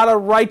 there's a lot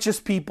of righteous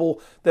people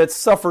that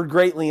suffered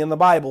greatly in the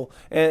Bible,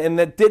 and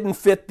that didn't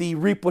fit the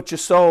reap what you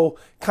sow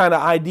kind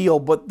of ideal,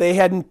 but they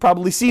hadn't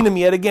probably seen him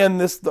yet. Again,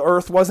 the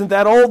earth wasn't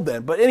that old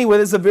then. But anyway,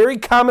 there's a very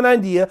common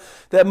idea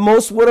that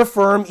most would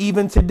affirm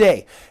even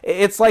today.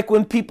 It's like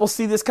when people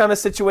see this kind of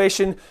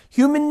situation,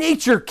 human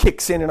nature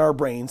kicks in our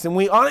brains, and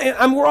we're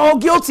all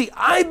guilty.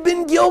 I've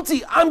been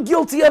guilty. I'm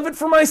guilty of it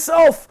for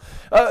myself.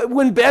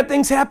 When bad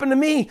things happen to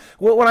me,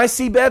 when I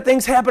see bad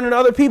things happen to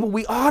other people,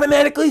 we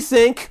automatically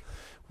think,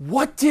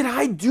 what did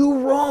I do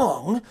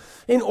wrong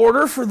in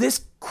order for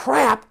this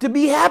crap to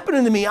be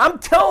happening to me? I'm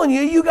telling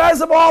you, you guys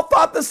have all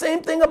thought the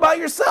same thing about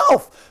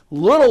yourself,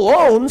 let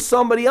alone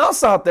somebody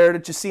else out there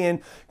that you're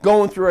seeing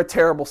going through a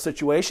terrible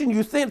situation.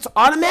 You think it's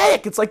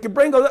automatic. It's like your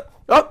brain goes,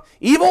 oh,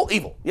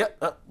 evil, yeah,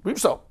 reap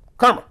so.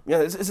 Karma.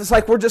 It's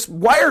like we're just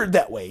wired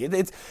that way.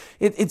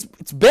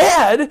 It's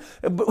bad,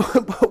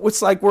 but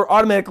it's like we're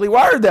automatically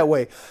wired that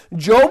way.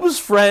 Job's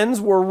friends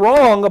were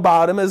wrong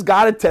about him, as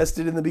God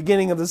attested in the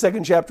beginning of the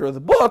 2nd chapter of the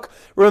book.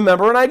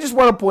 Remember, and I just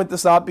want to point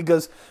this out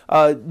because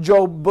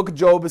book of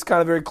Job is kind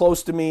of very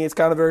close to me. It's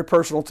kind of very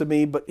personal to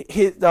me. But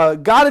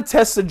God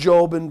attests to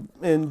Job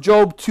in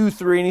Job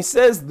 2:3, and he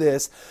says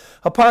this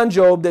upon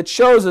Job that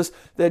shows us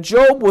that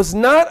Job was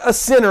not a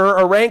sinner,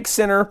 a rank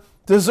sinner,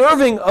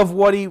 deserving of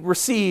what he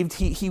received.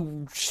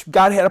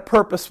 God had a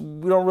purpose.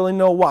 We don't really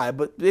know why.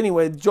 But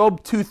anyway,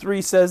 Job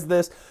 2:3 says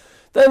this.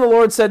 Then the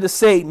Lord said to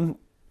Satan,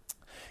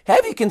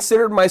 have you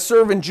considered my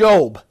servant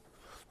Job,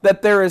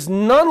 that there is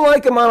none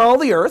like him on all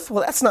the earth?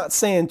 Well, that's not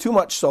saying too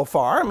much so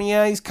far. I mean,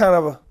 yeah, he's kind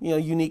of a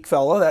unique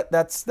fellow.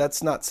 That's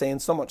not saying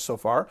so much so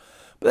far.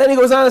 But then he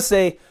goes on to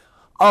say,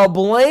 now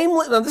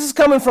this is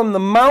coming from the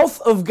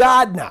mouth of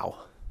God now.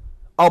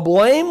 A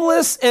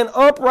blameless and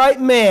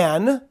upright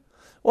man,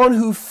 one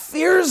who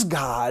fears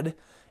God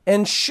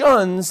and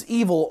shuns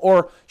evil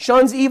or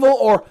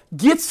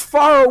gets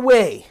far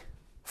away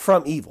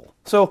from evil.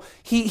 So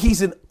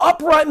he's an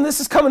upright, and this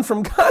is coming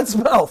from God's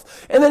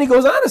mouth. And then he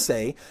goes on to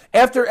say,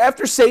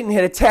 after Satan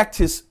had attacked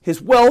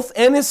his wealth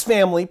and his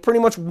family, pretty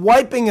much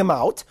wiping him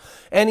out,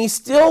 and he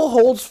still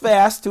holds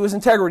fast to his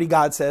integrity,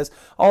 God says,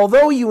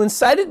 although you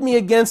incited me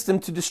against him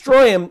to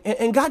destroy him,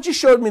 and God just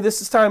showed me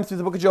this time through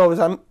the book of Job as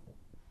I'm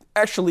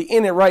actually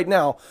in it right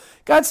now.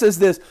 God says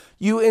this,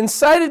 you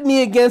incited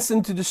me against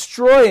him to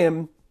destroy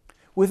him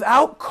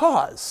without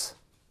cause.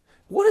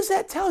 What does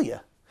that tell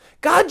you?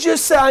 God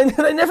just said,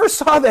 and I never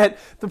saw that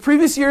the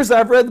previous years that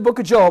I've read the book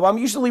of Job. I'm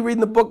usually reading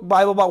the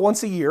Bible about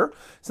once a year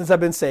since I've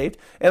been saved.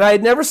 And I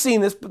had never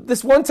seen this, but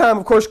this one time,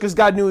 of course, because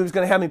God knew he was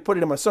going to have me put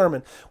it in my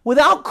sermon.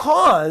 Without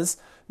cause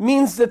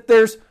means that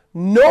there's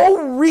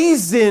no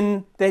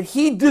reason that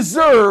he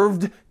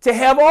deserved to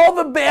have all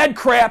the bad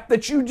crap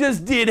that you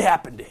just did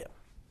happen to him.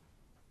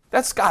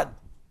 That's God.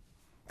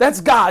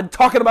 That's God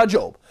talking about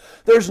Job.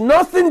 There's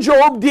nothing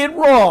Job did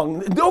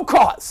wrong. No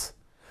cause.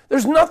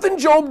 There's nothing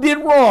Job did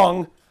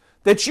wrong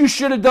that you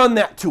should have done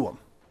that to him.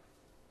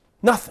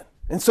 Nothing.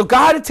 And so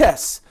God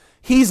attests,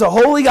 he's a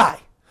holy guy.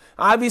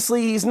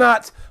 Obviously, he's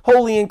not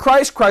holy in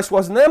Christ. Christ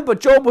wasn't them, but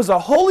Job was a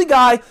holy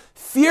guy,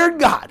 feared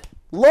God,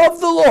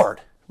 loved the Lord,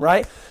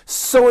 right?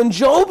 So in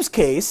Job's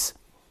case,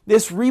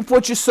 this reap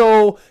what you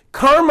sow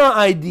karma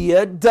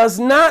idea does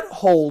not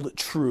hold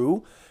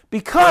true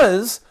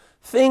because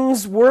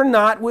things were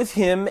not with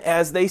him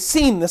as they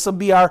seemed. This will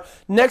be our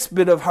next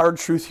bit of hard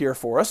truth here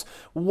for us.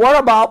 What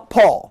about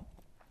Paul?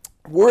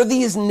 Were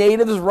these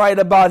natives right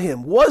about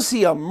him? Was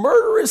he a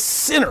murderous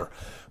sinner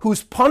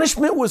whose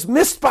punishment was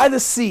missed by the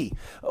sea?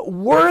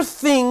 Were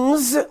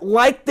things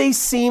like they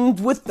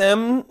seemed with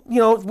them,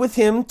 with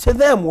him to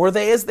them? Were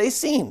they as they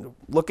seemed?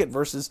 Look at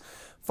verses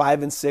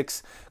 5 and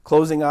 6,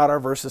 closing out our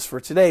verses for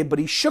today. But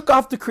he shook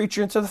off the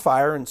creature into the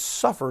fire and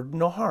suffered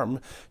no harm.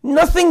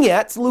 Nothing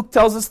yet. Luke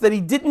tells us that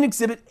he didn't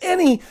exhibit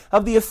any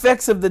of the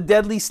effects of the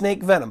deadly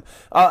snake venom.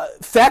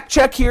 Fact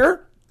check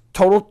here.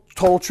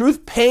 Total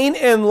truth. Pain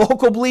and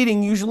local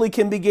bleeding usually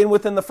can begin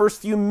within the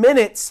first few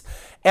minutes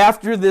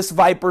after this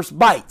viper's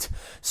bite.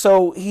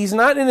 So he's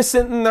not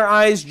innocent in their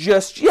eyes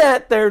just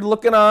yet. They're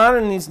looking on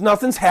and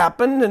nothing's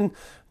happened, and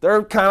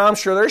they're I'm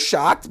sure they're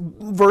shocked.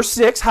 Verse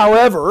 6,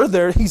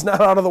 however, he's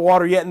not out of the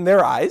water yet in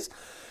their eyes.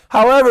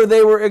 However,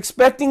 they were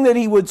expecting that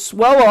he would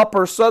swell up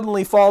or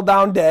suddenly fall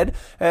down dead,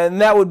 and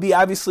that would be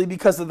obviously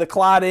because of the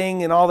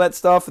clotting and all that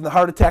stuff and the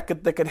heart attack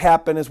that could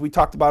happen, as we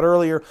talked about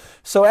earlier.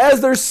 So as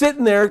they're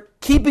sitting there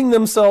keeping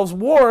themselves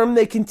warm,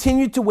 they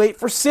continued to wait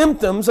for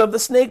symptoms of the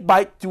snake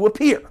bite to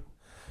appear.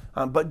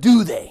 But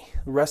do they?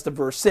 The rest of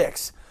verse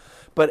 6.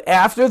 But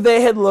after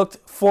they had looked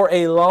for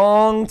a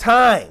long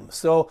time,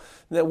 so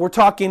that we're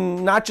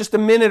talking not just a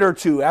minute or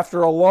two,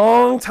 after a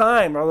long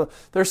time,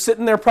 they're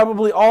sitting there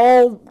probably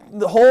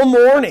the whole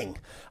morning,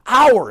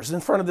 hours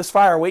in front of this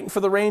fire, waiting for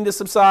the rain to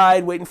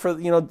subside, waiting for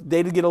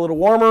day to get a little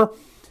warmer.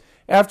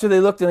 After they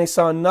looked and they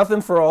saw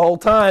nothing for a whole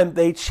time,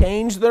 they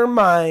changed their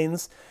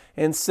minds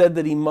and said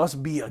that he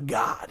must be a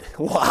god.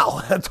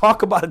 Wow,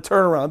 talk about a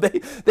turnaround.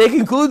 They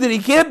conclude that he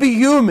can't be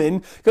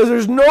human because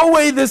there's no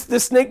way this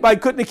snake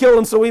bite couldn't have killed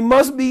him, so he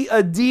must be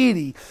a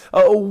deity.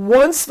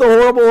 Once the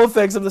horrible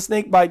effects of the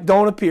snake bite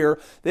don't appear,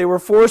 they were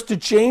forced to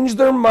change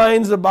their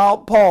minds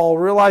about Paul,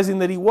 realizing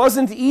that he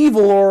wasn't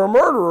evil or a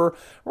murderer,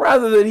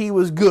 rather that he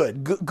was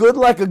good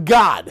like a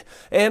god.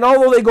 And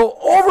although they go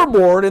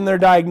overboard in their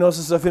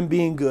diagnosis of him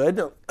being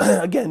good,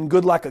 again,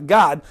 good like a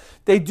god,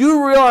 they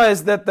do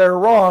realize that they're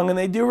wrong, and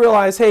they do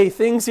realize, hey,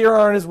 things here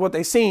aren't as what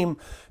they seem.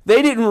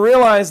 They didn't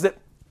realize that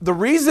the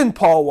reason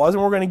Paul was,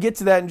 and we're going to get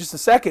to that in just a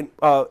second,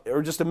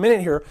 or just a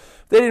minute here,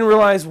 they didn't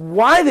realize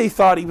why they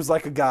thought he was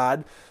like a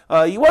god.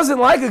 He wasn't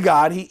like a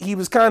god. He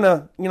was kind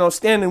of,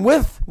 standing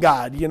with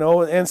God,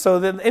 and so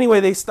then anyway,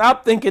 they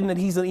stopped thinking that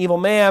he's an evil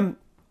man,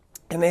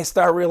 and they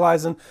start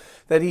realizing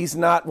that he's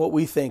not what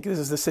we think.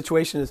 The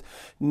situation is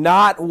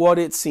not what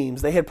it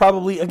seems. They had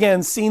probably,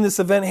 again, seen this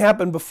event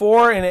happen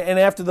before, and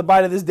after the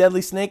bite of this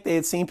deadly snake, they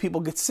had seen people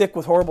get sick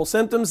with horrible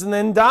symptoms and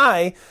then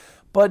die,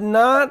 but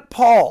not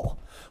Paul.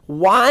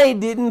 Why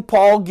didn't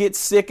Paul get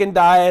sick and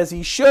die as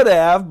he should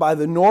have by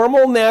the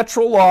normal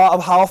natural law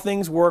of how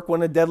things work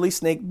when a deadly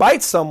snake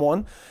bites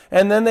someone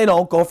and then they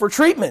don't go for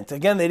treatment?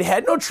 Again, they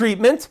had no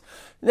treatment.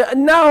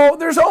 Now,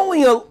 there's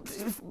only a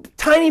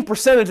tiny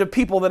percentage of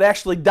people that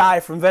actually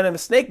die from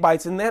venomous snake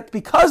bites, and that's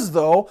because,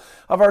 though,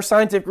 of our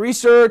scientific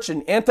research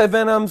and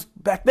antivenoms.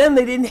 Back then,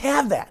 they didn't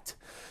have that.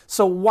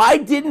 So why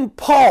didn't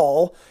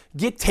Paul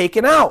get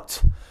taken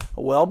out?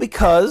 Well,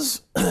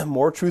 because,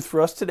 more truth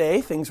for us today,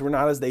 things were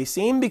not as they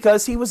seem,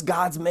 because he was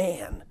God's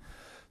man.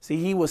 See,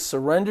 he was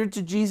surrendered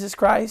to Jesus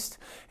Christ,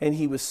 and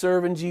he was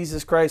serving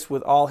Jesus Christ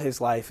with all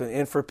his life.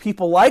 And for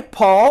people like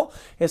Paul,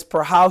 as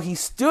per how he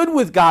stood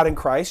with God in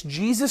Christ,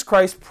 Jesus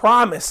Christ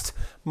promised,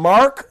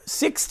 Mark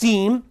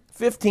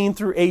 16:15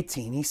 through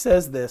 18. He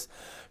says this,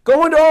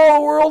 "Go into all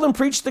the world and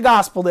preach the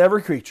gospel to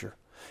every creature.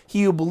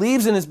 He who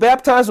believes and is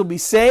baptized will be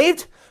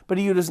saved, but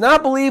he who does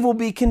not believe will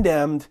be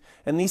condemned,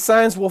 and these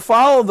signs will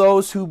follow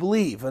those who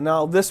believe." And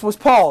now this was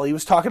Paul. He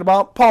was talking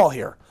about Paul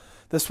here.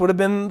 This would have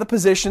been the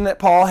position that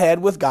Paul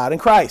had with God in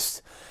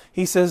Christ.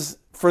 He says,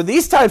 "For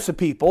these types of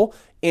people,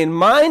 in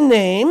my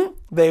name,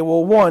 they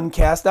will, 1,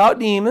 cast out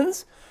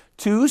demons,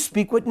 2,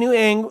 speak with new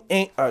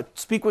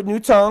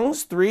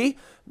tongues, 3,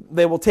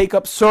 they will take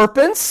up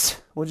serpents,"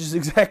 which is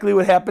exactly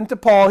what happened to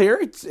Paul here.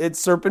 Its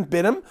serpent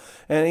bit him,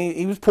 and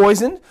he was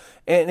poisoned.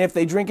 "And if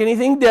they drink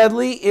anything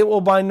deadly, it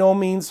will by no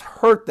means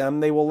hurt them.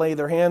 They will lay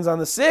their hands on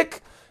the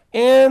sick,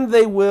 and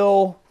they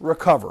will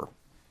recover."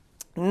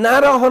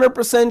 Not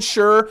 100%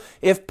 sure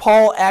if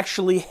Paul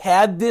actually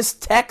had this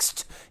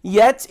text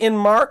yet in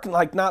Mark,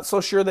 not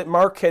so sure that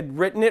Mark had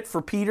written it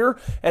for Peter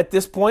at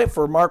this point,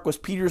 for Mark was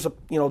Peter's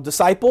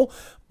disciple,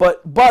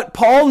 but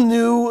Paul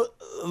knew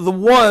the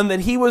one, that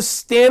he was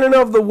standing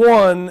of the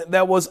one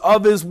that was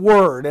of his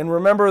word. And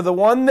remember, the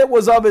one that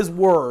was of his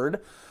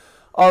word,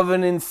 of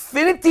an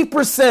infinity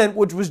percent,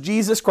 which was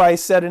Jesus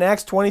Christ, said in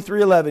Acts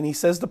 23:11, he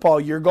says to Paul,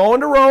 "You're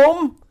going to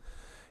Rome.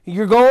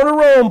 You're going to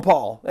Rome,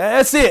 Paul.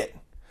 That's it.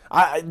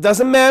 It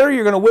doesn't matter.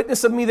 You're going to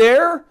witness of me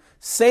there,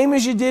 same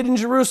as you did in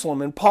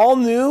Jerusalem." And Paul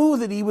knew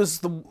that he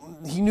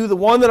knew the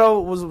one that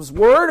was his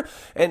word,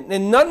 and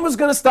nothing was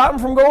going to stop him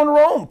from going to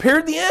Rome.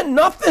 Period. The end.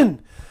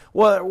 Nothing.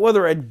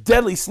 Whether a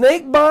deadly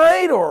snake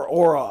bite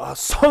or a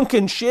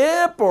sunken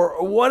ship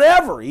or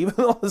whatever, even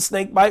though the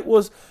snake bite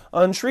was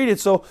untreated.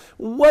 So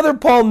whether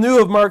Paul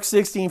knew of Mark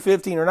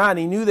 16:15 or not,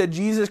 he knew that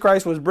Jesus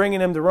Christ was bringing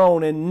him to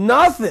Rome, and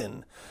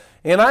nothing,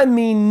 and I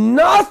mean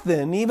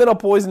nothing, even a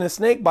poisonous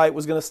snake bite,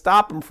 was going to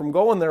stop him from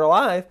going there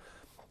alive.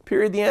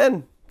 Period. The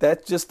end.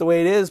 That's just the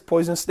way it is.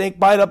 Poisonous snake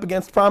bite up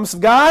against the promise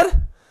of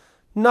God?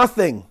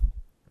 Nothing.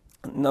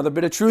 Another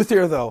bit of truth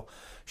here, though.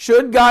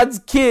 Should God's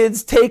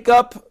kids take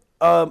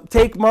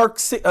Mark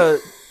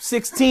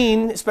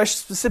 16, especially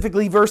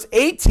specifically verse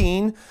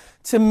 18,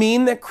 to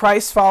mean that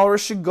Christ's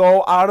followers should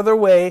go out of their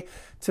way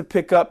to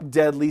pick up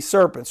deadly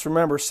serpents?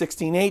 Remember,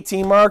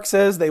 16:18, Mark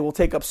says they will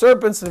take up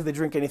serpents, and if they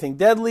drink anything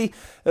deadly,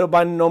 it'll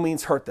by no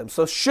means hurt them.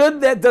 So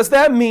does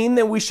that mean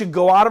that we should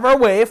go out of our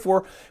way if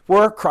we're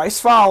a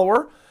Christ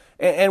follower,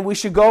 and we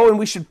should go and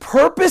we should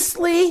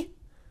purposely,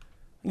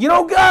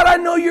 God, I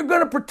know you're going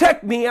to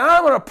protect me.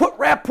 I'm going to put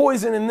rat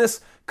poison in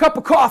this cup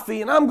of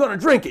coffee, and I'm going to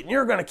drink it, and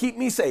you're going to keep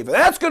me safe. And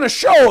that's going to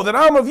show that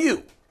I'm of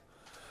you.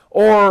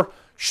 Or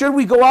should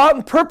we go out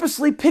and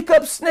purposely pick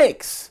up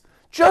snakes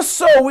just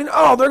so we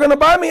know, they're going to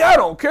bite me? I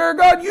don't care.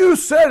 God, you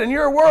said in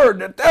your word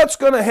that that's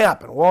going to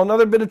happen. Well,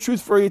 another bit of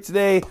truth for you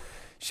today.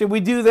 Should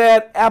we do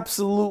that?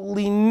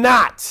 Absolutely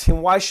not.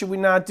 And why should we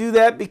not do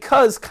that?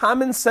 Because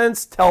common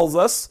sense tells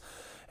us,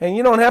 and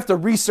you don't have to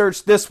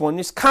research this one,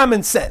 it's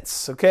common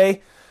sense,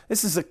 okay?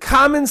 This is a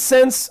common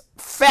sense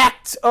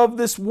fact of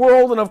this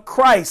world and of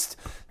Christ.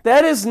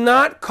 That is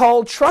not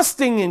called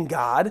trusting in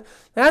God.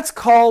 That's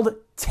called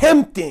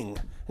tempting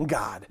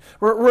God.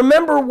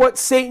 Remember what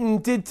Satan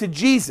did to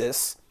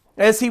Jesus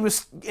as he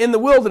was in the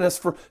wilderness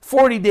for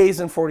 40 days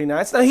and 40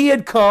 nights. Now he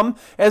had come,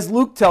 as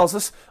Luke tells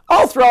us,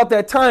 all throughout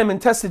that time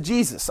and tested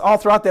Jesus, all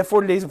throughout that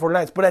 40 days and 40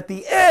 nights. But at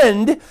the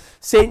end,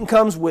 Satan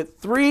comes with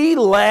 3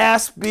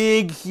 last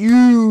big,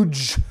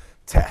 huge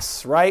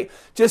tests, right?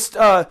 Just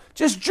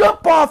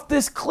jump off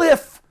this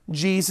cliff,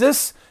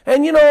 Jesus.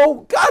 And you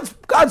know,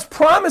 God's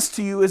promise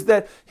to you is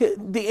that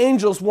the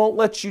angels won't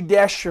let you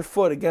dash your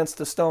foot against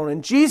a stone.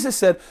 And Jesus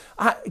said,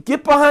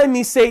 get behind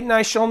me, Satan,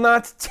 I shall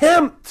not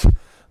tempt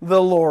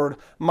the Lord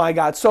my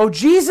God. So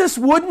Jesus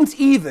wouldn't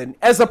even,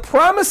 as a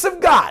promise of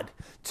God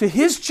to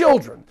his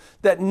children,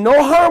 that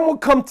no harm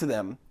would come to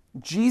them,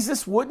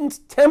 Jesus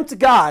wouldn't tempt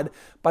God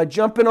by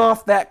jumping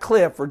off that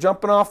cliff or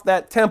jumping off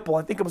that temple.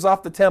 I think it was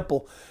off the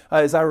temple,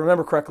 as I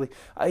remember correctly.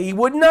 He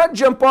would not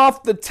jump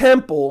off the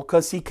temple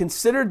because he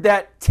considered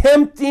that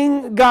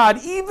tempting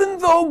God, even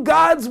though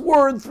God's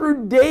word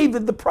through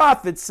David the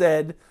prophet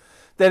said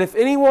that if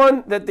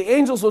anyone, that the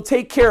angels will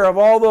take care of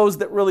all those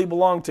that really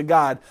belong to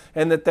God,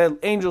 and that the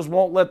angels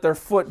won't let their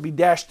foot be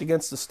dashed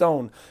against a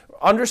stone.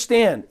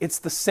 Understand, it's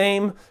the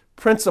same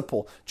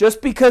principle.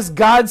 Just because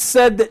God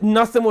said that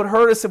nothing would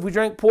hurt us if we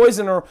drank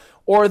poison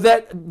or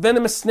that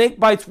venomous snake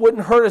bites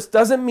wouldn't hurt us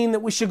doesn't mean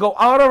that we should go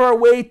out of our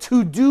way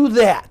to do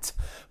that.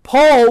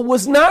 Paul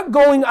was not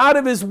going out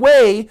of his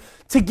way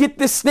to get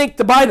this snake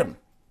to bite him.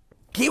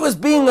 He was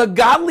being a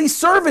godly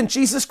servant.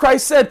 Jesus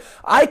Christ said,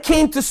 I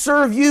came to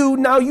serve you,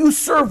 now you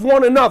serve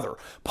one another.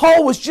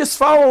 Paul was just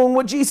following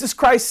what Jesus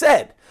Christ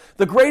said.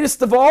 The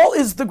greatest of all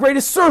is the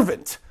greatest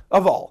servant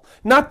of all.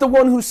 Not the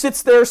one who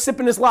sits there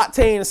sipping his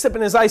latte and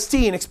sipping his iced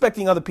tea and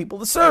expecting other people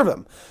to serve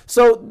him.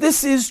 So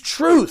this is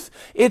truth.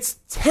 It's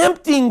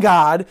tempting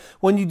God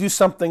when you do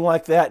something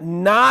like that,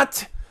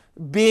 not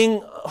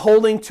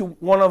holding to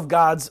one of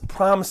God's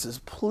promises.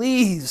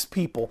 Please,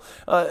 people.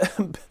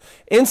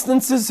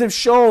 Instances have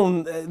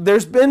shown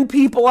there's been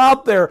people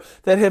out there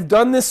that have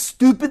done this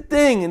stupid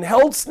thing and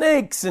held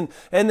snakes and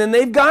then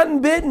they've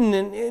gotten bitten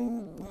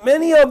and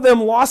many of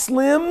them lost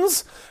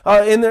limbs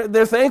and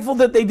they're thankful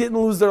that they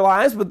didn't lose their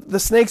lives, but the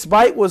snake's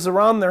bite was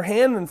around their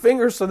hand and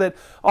finger so that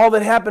all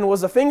that happened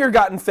was a finger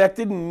got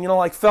infected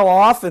and fell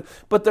off.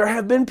 But there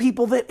have been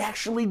people that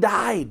actually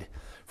died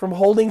from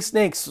holding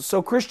snakes.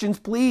 So Christians,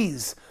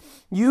 please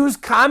use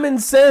common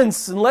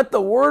sense and let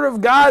the Word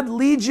of God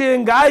lead you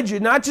and guide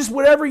you, not just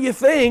whatever you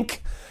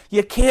think.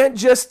 You can't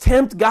just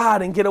tempt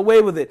God and get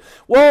away with it.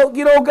 Well,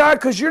 God,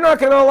 because you're not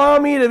going to allow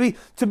me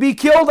to be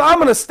killed, I'm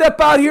going to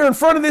step out here in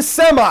front of this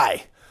semi.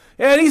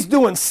 And he's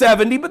doing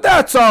 70, but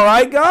that's all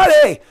right, God.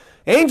 Hey,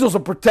 angels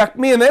will protect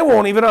me, and they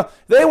won't even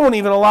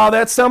allow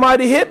that semi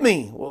to hit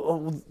me.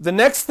 Well, the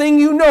next thing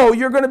you know,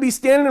 you're going to be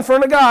standing in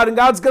front of God, and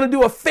God's going to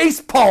do a face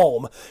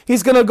palm.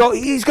 He's going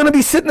to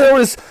be sitting there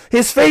with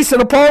his face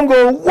in a palm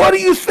going, what are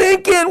you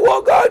thinking?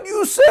 Well, God,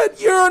 you said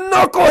you're a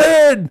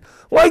knucklehead,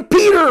 like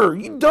Peter,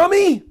 you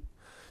dummy.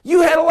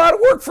 You had a lot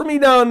of work for me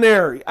down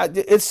there.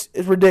 It's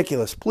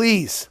ridiculous.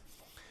 Please,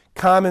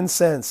 common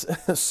sense.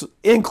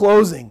 In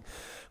closing,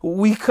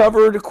 we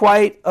covered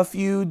quite a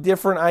few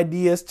different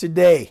ideas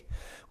today.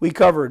 We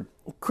covered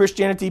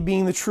Christianity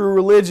being the true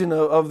religion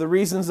of the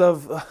reasons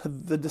of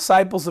the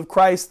disciples of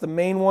Christ. The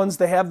main ones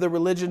to have the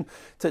religion,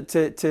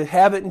 to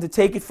have it and to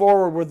take it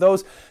forward were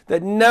those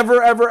that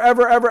never, ever,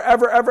 ever, ever,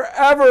 ever, ever,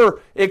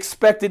 ever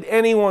expected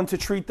anyone to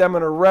treat them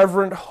in a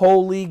reverent,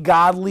 holy,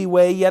 godly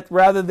way, yet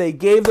rather they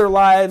gave their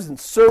lives in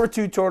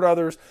servitude toward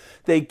others.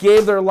 They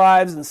gave their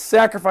lives in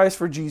sacrifice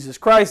for Jesus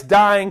Christ,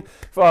 dying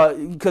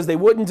because they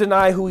wouldn't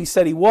deny who he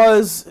said he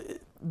was.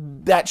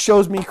 That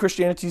shows me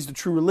Christianity is the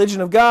true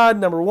religion of God,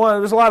 number one.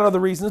 There's a lot of other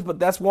reasons, but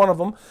that's one of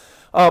them.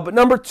 But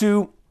number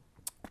two,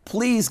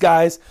 please,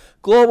 guys,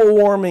 global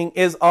warming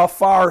is a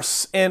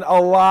farce and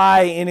a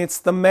lie, and it's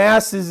the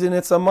masses, and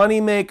it's a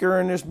moneymaker,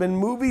 and there's been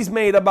movies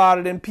made about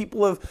it, and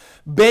people have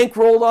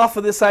bankrolled off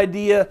of this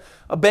idea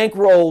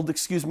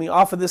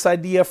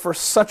for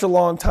such a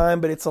long time,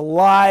 but it's a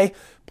lie.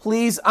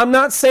 Please, I'm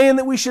not saying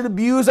that we should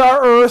abuse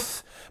our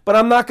earth, but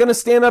I'm not going to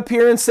stand up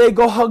here and say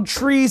go hug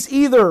trees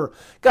either.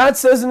 God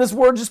says in his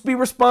word, just be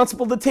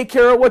responsible to take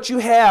care of what you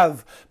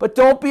have. But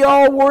don't be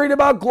all worried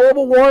about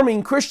global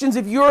warming. Christians,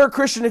 if you're a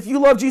Christian, if you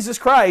love Jesus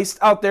Christ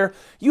out there,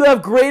 you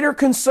have greater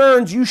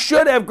concerns. You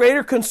should have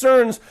greater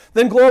concerns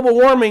than global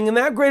warming. And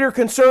that greater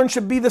concern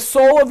should be the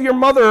soul of your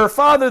mother or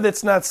father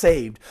that's not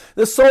saved.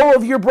 The soul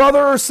of your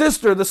brother or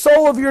sister. The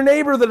soul of your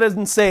neighbor that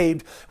isn't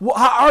saved.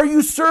 Are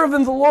you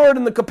serving the Lord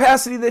in the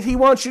capacity that he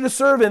wants you to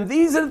serve in?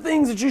 These are the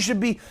things that you should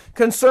be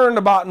concerned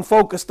about and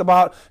focused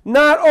about.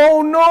 Not,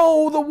 oh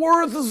no, the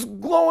earth is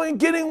glowing,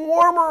 getting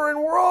warmer, and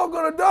we're all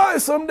going to die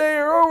someday,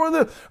 or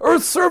the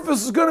earth's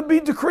surface is going to be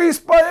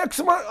decreased by X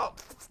amount. Oh,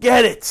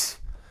 forget it.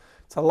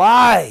 It's a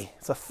lie.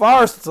 It's a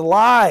farce. It's a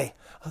lie.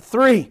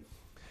 3,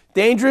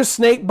 dangerous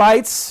snake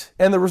bites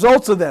and the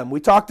results of them. We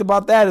talked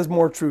about that as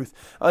more truth.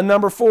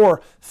 Number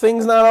 4,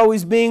 things not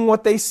always being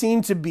what they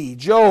seem to be.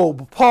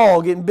 Job,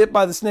 Paul getting bit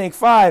by the snake.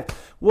 5,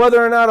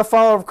 whether or not a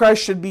follower of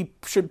Christ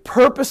should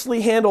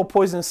purposely handle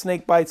poisonous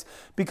snake bites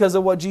because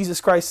of what Jesus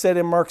Christ said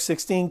in Mark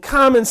 16.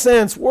 Common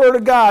sense, word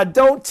of God,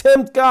 don't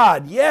tempt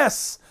God.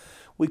 Yes,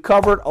 We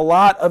covered a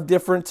lot of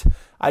different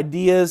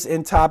ideas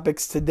and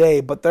topics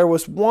today, but there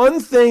was one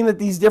thing that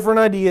these different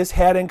ideas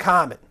had in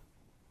common.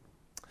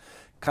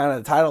 Kind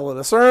of the title of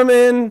the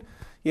sermon,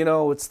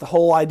 it's the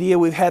whole idea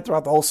we've had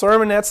throughout the whole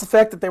sermon. That's the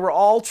fact that they were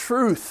all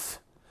truth.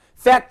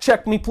 Fact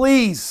check me,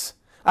 please.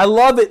 I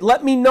love it.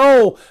 Let me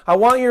know. I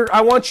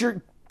want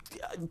your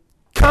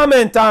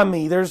comment on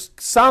me. There's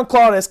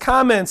SoundCloud has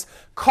comments.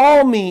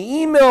 Call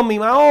me, email me.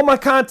 All my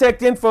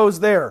contact info is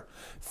there.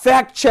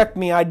 Fact check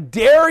me. I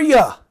dare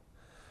you.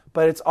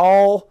 But it's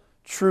all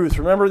truth.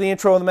 Remember the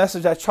intro of the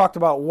message? I talked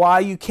about why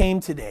you came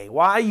today,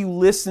 why you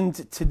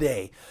listened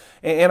today.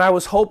 And I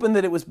was hoping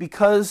that it was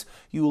because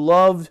you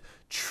loved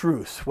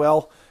truth.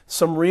 Well,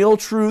 some real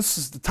truths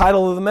is the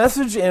title of the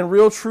message, and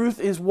real truth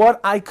is what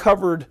I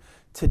covered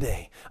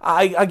today.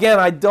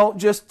 I don't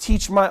just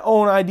teach my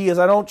own ideas.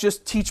 I don't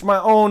just teach my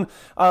own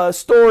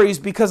stories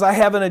because I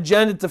have an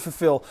agenda to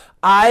fulfill.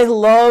 I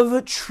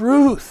love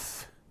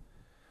truth.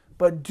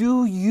 But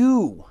do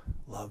you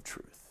love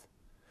truth?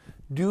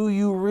 Do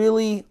you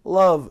really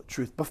love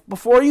truth?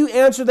 Before you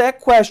answer that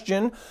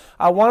question,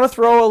 I want to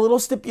throw a little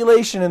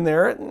stipulation in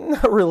there.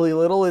 Not really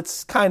little,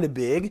 it's kind of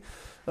big.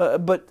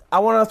 But I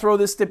want to throw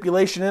this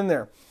stipulation in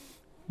there.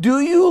 Do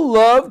you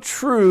love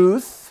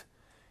truth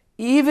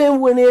even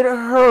when it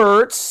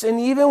hurts and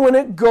even when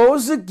it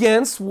goes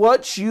against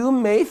what you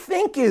may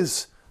think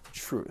is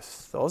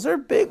truth? Those are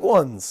big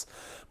ones.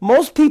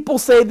 Most people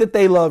say that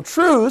they love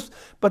truth,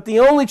 but the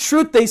only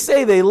truth they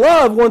say they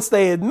love once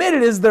they admit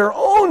it is their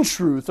own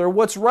truth or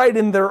what's right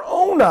in their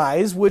own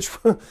eyes, which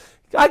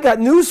I got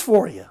news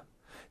for you.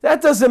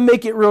 That doesn't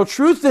make it real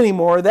truth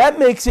anymore. That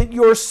makes it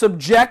your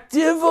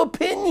subjective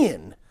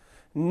opinion,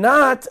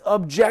 not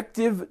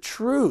objective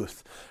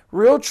truth.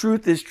 Real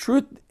truth is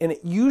truth, and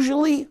it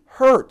usually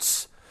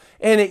hurts,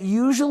 and it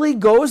usually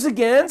goes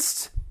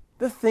against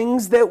the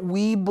things that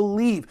we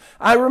believe.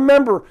 I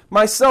remember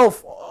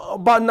myself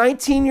about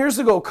 19 years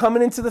ago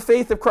coming into the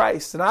faith of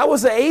Christ, and I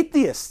was an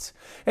atheist,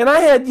 and I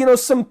had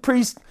some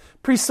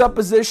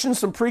presuppositions,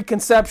 some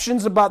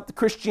preconceptions about the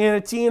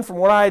Christianity and from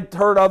what I had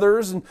heard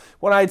others and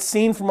what I had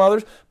seen from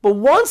others. But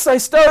once I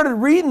started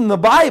reading the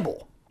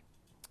Bible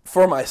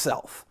for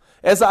myself,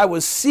 as I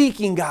was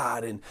seeking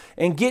God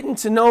and getting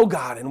to know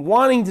God and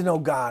wanting to know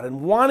God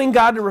and wanting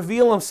God to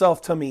reveal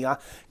himself to me,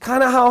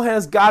 kind of how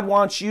has God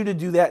wants you to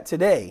do that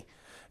today.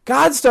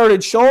 God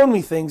started showing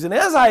me things, and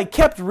as I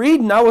kept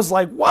reading, I was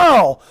like,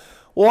 wow,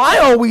 well, I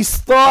always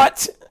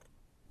thought,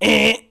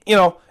 and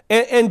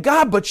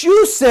God, but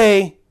you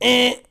say,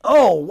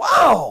 oh,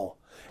 wow.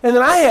 And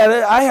then I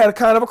had a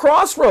kind of a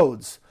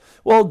crossroads.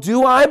 Well,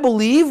 do I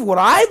believe what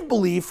I've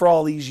believed for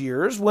all these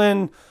years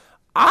when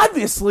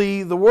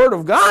obviously the Word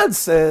of God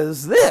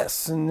says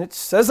this, and it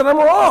says that I'm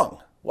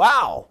wrong?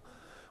 Wow.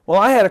 Well,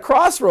 I had a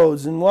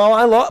crossroads, and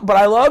I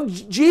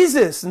love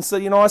Jesus. And so,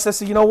 I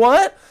said, you know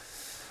what?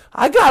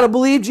 I got to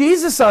believe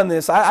Jesus on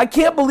this. I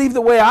can't believe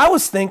the way I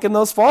was thinking,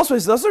 those false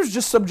ways. Those are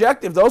just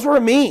subjective. Those were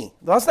me.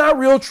 That's not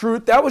real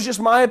truth. That was just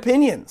my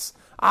opinions.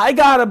 I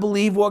got to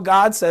believe what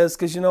God says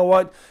because you know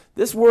what?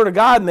 This Word of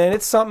God, man,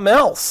 it's something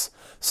else.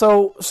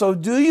 So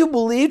do you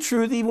believe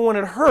truth even when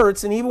it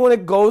hurts and even when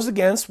it goes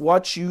against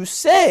what you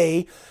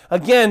say?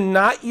 Again,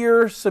 not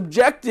your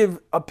subjective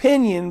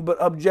opinion, but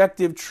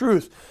objective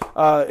truth.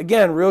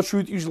 Again, real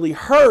truth usually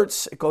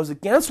hurts. It goes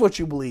against what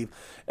you believe,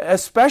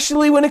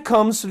 especially when it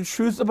comes to the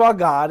truth about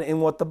God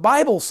and what the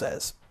Bible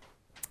says.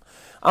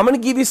 I'm going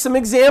to give you some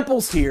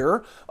examples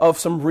here of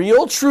some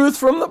real truth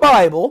from the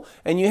Bible,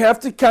 and you have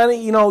to kind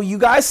of, you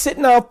guys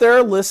sitting out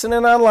there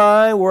listening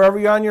online, wherever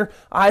you're on your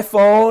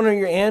iPhone or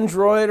your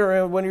Android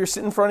or when you're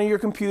sitting in front of your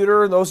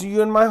computer, or those of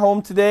you in my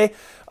home today,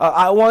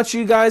 I want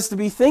you guys to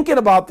be thinking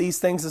about these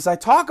things as I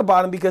talk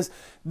about them because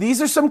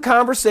these are some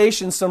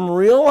conversations, some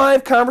real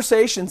life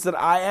conversations that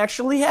I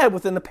actually had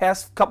within the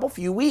past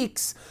few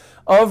weeks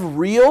of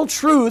real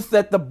truth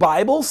that the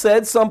Bible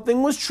said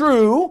something was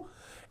true.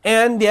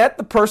 And yet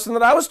the person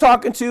that I was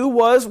talking to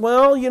was, they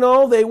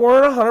weren't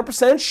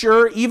 100%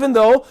 sure, even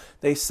though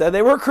they said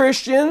they were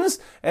Christians,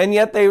 and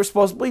yet they were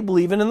supposedly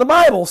believing in the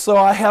Bible. So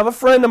I have a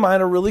friend of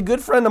mine, a really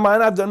good friend of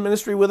mine. I've done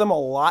ministry with him a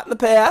lot in the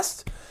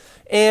past.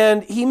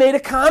 And he made a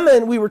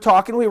comment. We were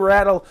talking. We were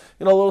at a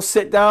little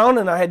sit down,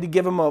 and I had to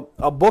give him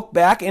a book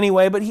back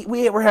anyway. But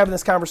we were having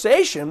this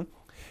conversation.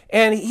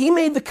 And he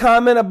made the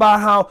comment about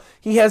how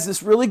he has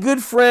this really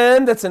good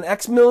friend that's an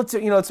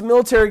ex-military, it's a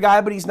military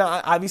guy, but he's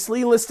not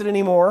obviously enlisted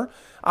anymore.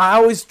 I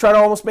always try to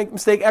almost make the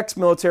mistake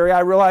ex-military. I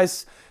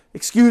realize,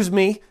 excuse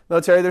me,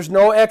 military, there's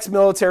no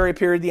ex-military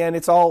period at the end.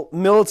 It's all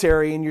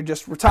military, and you're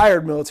just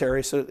retired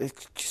military. So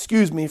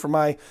excuse me for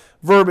my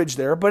verbiage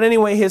there. But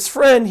anyway, his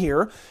friend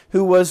here,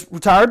 who was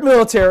retired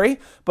military,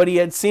 but he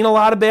had seen a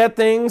lot of bad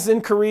things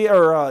in Korea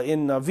or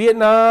in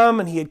Vietnam,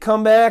 and he had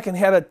come back and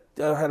had a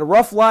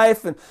rough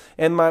life,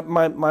 and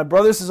my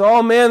brother says,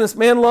 oh man, this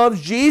man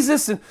loves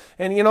Jesus,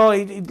 and he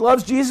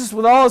loves Jesus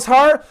with all his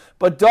heart,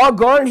 but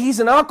doggone it, he's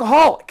an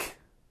alcoholic.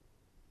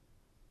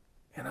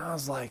 And I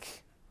was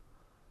like,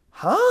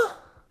 huh?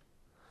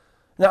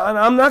 Now,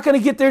 I'm not going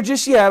to get there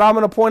just yet. I'm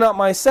going to point out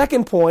my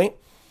second point,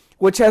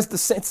 which it's the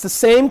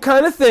same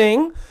kind of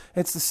thing.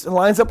 It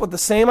lines up with the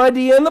same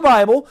idea in the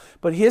Bible,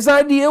 but his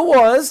idea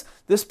was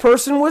this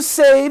person was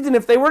saved, and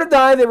if they were to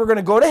die, they were going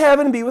to go to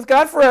heaven and be with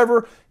God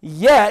forever,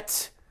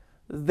 yet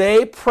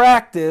they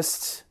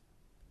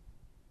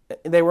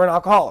were an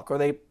alcoholic, or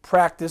they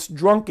practiced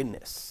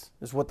drunkenness,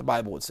 is what the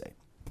Bible would say.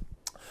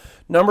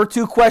 Number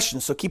 2 question,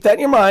 so keep that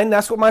in your mind.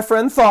 That's what my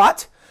friend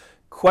thought.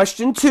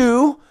 Question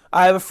 2,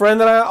 I have a friend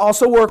that I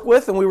also work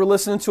with, and we were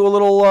listening to a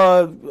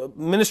little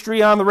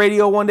ministry on the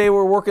radio one day. We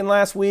were working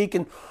last week,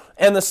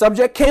 and the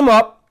subject came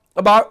up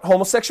about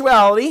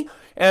homosexuality,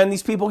 and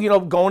these people,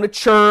 going to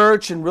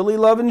church and really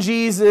loving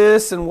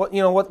Jesus, and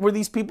what were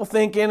these people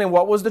thinking, and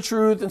what was the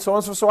truth, and so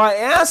on. So I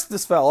asked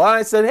this fella,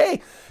 I said,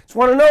 hey, just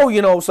want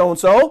to know,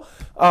 so-and-so,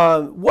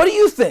 what do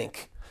you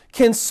think?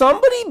 Can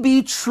somebody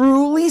be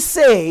truly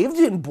saved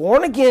and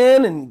born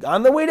again and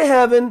on their way to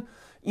heaven,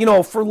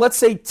 for let's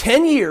say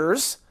 10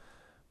 years,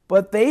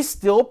 but they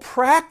still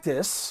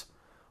practice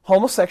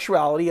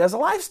homosexuality as a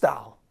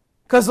lifestyle?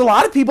 Because a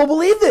lot of people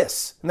believe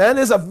this. And that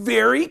is a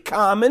very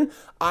common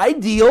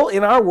ideal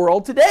in our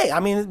world today. I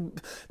mean,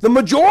 the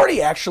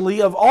majority, actually,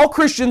 of all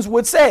Christians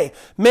would say,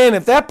 man,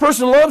 if that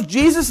person loves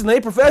Jesus and they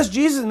profess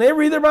Jesus and they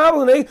read their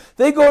Bible and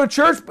they go to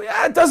church,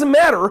 it doesn't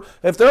matter.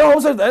 If they're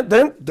homosexual,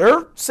 then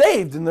they're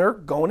saved and they're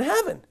going to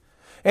heaven.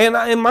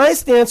 And my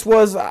stance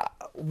was,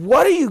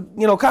 what are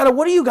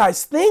you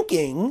guys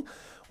thinking?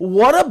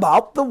 What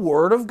about the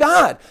Word of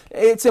God?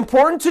 It's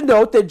important to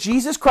note that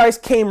Jesus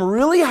Christ came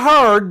really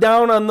hard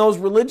down on those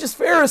religious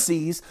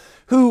Pharisees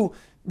who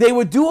they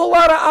would do a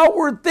lot of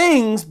outward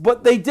things,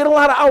 but they did a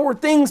lot of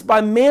outward things by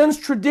man's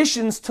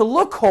traditions to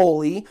look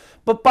holy,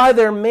 but by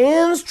their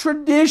man's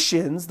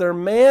traditions,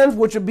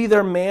 which would be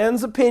their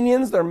man's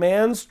opinions, their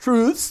man's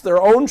truths,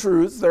 their own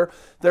truths,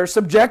 their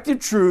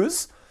subjective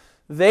truths,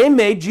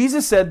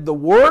 Jesus said, the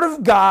Word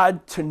of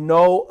God to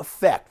no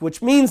effect,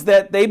 which means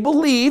that they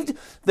believed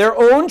their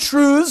own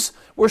truths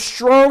were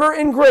stronger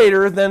and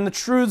greater than the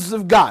truths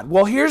of God.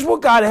 Well, here's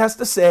what God has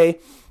to say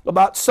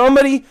about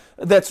somebody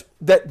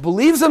that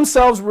believes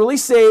themselves really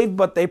saved,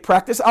 but they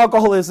practice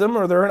alcoholism,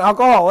 or they're an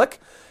alcoholic,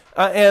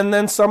 and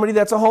then somebody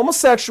that's a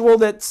homosexual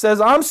that says,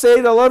 I'm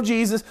saved, I love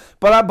Jesus,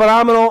 but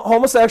I'm a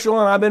homosexual,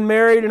 and I've been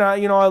married, and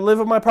I live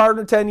with my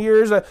partner 10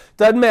 years.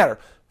 Doesn't matter.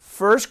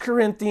 1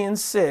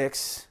 Corinthians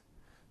 6,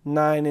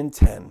 9 and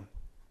 10.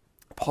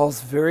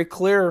 Paul's very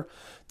clear.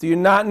 Do you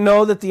not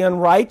know that the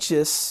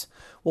unrighteous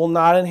will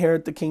not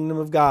inherit the kingdom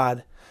of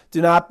God? Do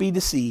not be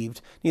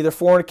deceived. Neither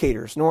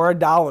fornicators, nor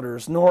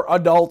idolaters, nor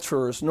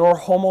adulterers, nor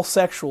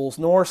homosexuals,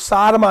 nor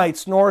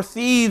sodomites, nor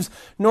thieves,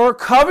 nor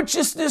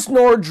covetousness,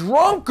 nor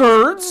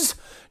drunkards,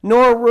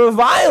 nor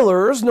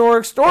revilers, nor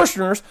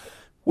extortioners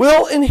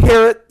will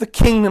inherit the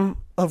kingdom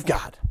of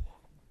God.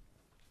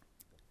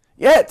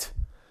 Yet,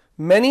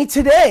 many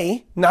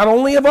today, not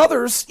only of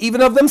others,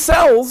 even of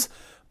themselves,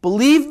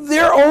 believe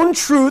their own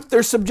truth,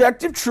 their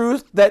subjective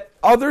truth, that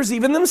others,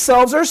 even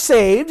themselves, are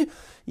saved,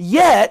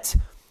 yet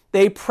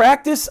they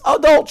practice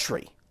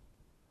adultery.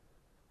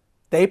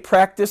 They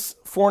practice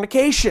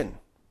fornication.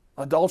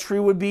 Adultery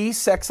would be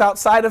sex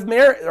outside of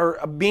marriage, or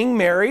being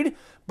married,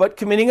 but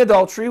committing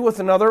adultery with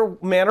another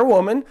man or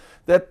woman.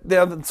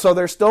 So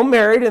they're still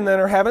married and then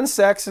are having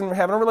sex and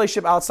having a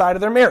relationship outside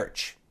of their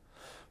marriage.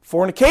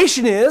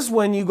 Fornication is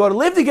when you go to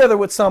live together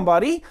with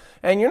somebody,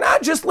 and you're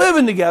not just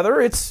living together,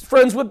 it's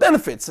friends with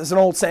benefits. It's an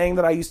old saying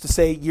that I used to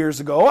say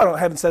years ago. I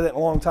haven't said it in a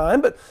long time,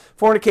 but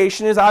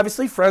fornication is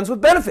obviously friends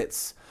with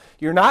benefits.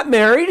 You're not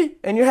married,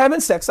 and you're having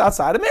sex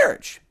outside of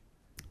marriage.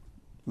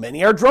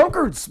 Many are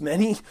drunkards.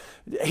 Many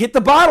hit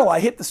the bottle. I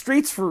hit the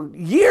streets for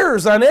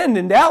years on end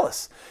in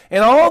Dallas.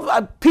 And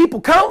all people,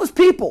 countless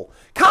people,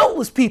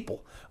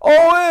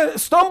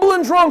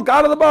 stumbling drunk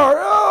out of the bar.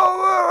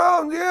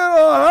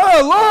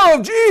 I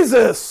love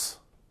Jesus.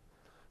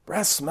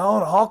 Breath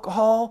smelling of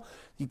alcohol.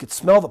 You could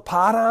smell the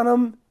pot on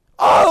them.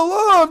 I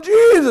love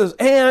Jesus.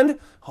 And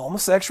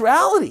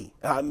homosexuality.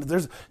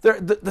 The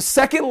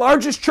second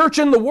largest church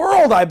in the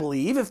world, I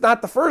believe, if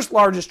not the first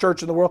largest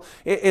church in the world,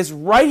 is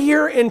right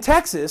here in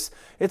Texas.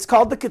 It's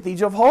called the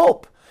Cathedral of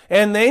Hope.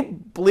 And they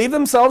believe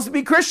themselves to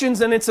be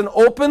Christians, and it's an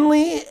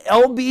openly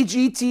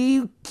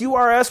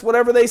LBGTQRS,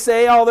 whatever they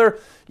say, all their,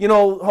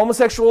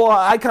 homosexual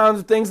icons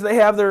and things, they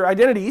have their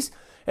identities,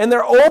 and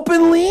they're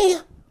openly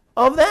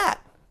of that.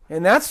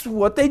 And that's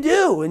what they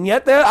do. And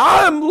yet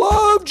I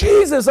love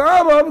Jesus.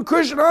 I'm a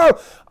Christian.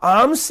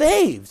 I'm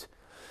saved.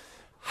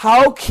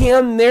 How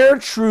can their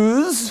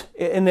truths,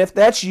 and if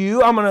that's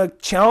you, I'm going to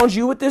challenge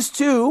you with this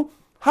too,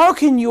 how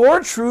can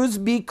your truths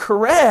be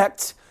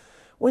correct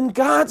when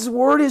God's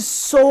word is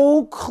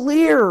so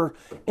clear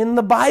in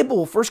the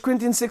Bible, 1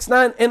 Corinthians 6,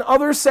 9, and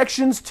other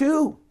sections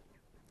too?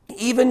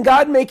 Even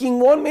God making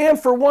one man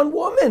for one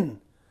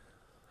woman.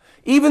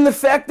 Even the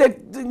fact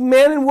that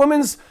man and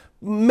woman's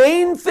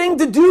main thing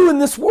to do in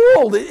this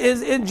world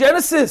is in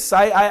Genesis.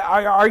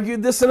 I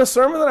argued this in a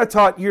sermon that I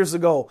taught years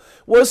ago,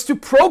 was to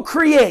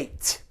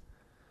procreate.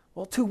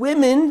 Well, two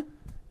women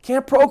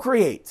can't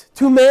procreate.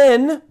 Two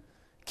men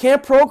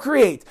can't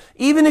procreate.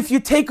 Even if you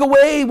take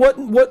away what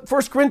 1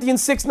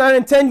 Corinthians 6, 9,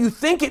 and 10, you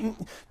think it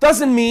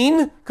doesn't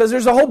mean, because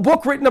there's a whole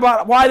book written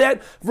about why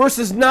that verse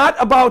is not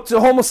about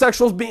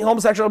homosexual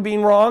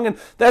being wrong, and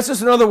that's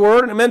just another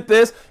word, and it meant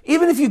this.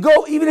 Even if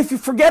you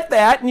forget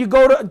that and you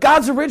go to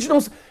God's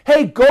originals,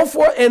 hey, go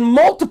for it and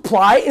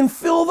multiply and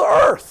fill the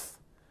earth.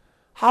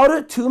 How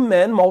do two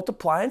men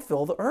multiply and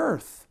fill the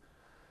earth?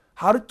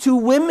 How do two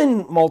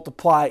women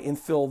multiply and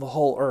fill the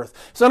whole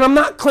earth? So I'm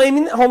not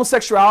claiming that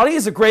homosexuality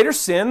is a greater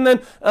sin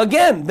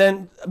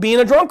than being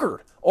a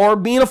drunkard or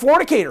being a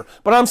fornicator.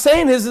 But I'm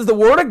saying is the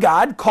Word of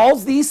God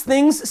calls these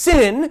things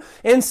sin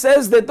and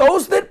says that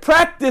those that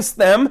practice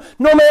them,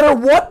 no matter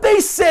what they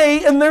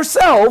say in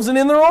themselves and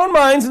in their own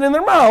minds and in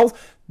their mouths,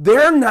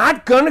 they're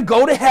not going to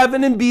go to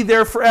heaven and be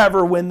there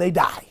forever when they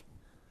die.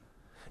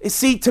 You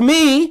see, to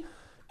me,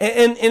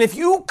 and if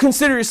you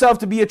consider yourself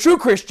to be a true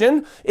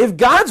Christian, if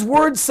God's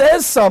Word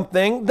says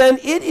something, then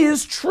it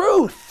is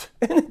truth.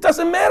 And it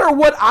doesn't matter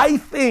what I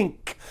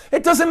think.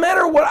 It doesn't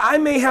matter what I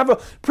may have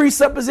a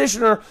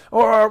presupposition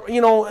or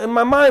in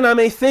my mind I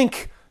may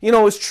think,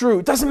 is true.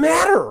 It doesn't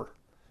matter.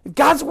 If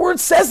God's Word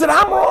says that,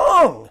 I'm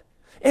wrong.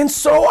 And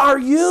so are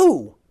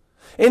you.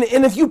 And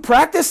if you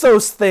practice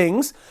those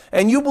things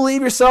and you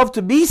believe yourself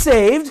to be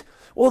saved,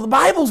 well, the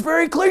Bible's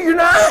very clear you're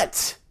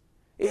not.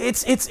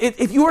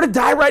 If you were to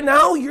die right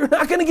now, you're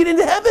not going to get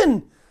into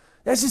heaven.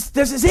 That's just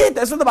it.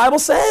 That's what the Bible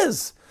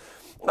says.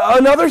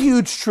 Another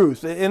huge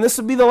truth, and this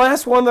would be the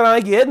last one that I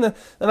get, and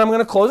then I'm going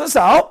to close this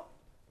out.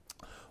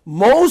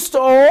 Most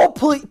all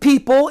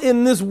people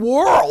in this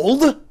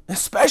world,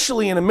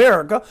 especially in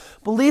America,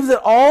 believe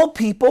that all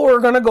people are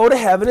going to go to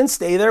heaven and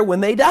stay there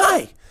when they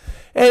die.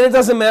 And it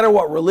doesn't matter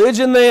what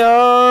religion they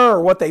are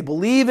or what they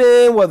believe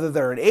in, whether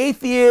they're an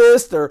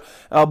atheist or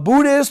a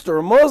Buddhist or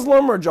a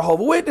Muslim or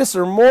Jehovah's Witness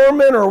or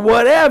Mormon or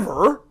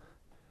whatever.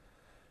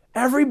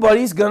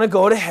 Everybody's going to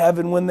go to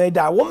heaven when they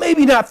die. Well,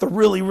 maybe not the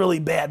really, really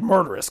bad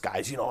murderous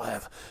guys,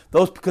 have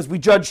those, because we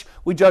judge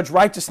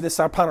righteousness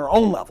upon our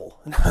own level,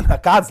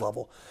 not God's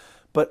level.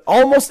 But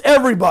almost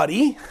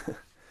everybody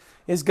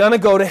is going to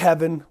go to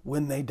heaven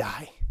when they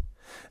die.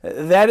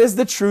 That is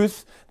the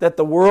truth that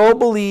the world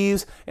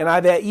believes, and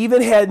I've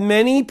even had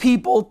many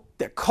people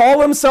that call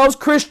themselves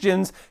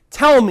Christians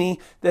tell me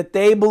that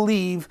they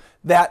believe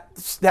that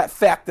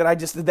fact that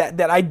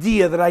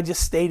idea that I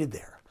just stated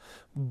there.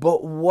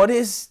 But what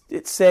does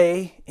it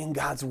say in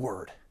God's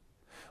Word?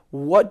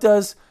 What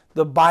does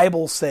the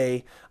Bible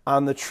say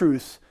on the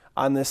truth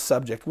on this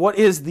subject? What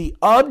is the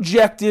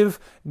objective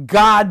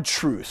God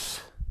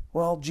truth?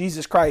 Well,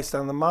 Jesus Christ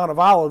on the Mount of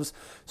Olives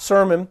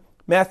sermon,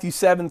 Matthew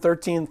 7,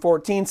 13,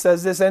 14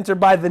 says this, enter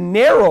by the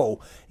narrow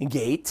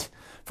gate,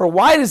 for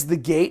wide is the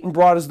gate and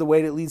broad is the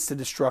way that leads to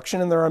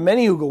destruction, and there are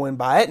many who go in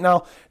by it.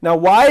 Now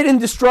wide in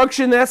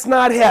destruction, that's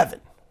not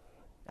heaven.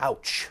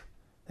 Ouch.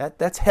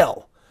 That's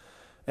hell.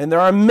 And there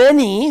are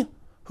many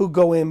who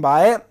go in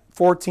by it,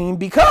 14,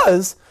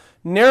 because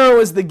narrow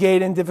is the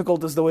gate and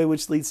difficult is the way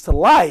which leads to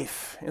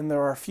life, and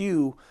there are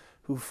few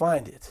who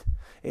find it.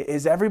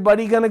 Is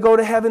everybody going to go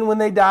to heaven when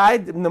they die,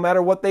 no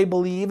matter what they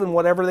believe and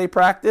whatever they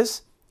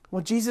practice?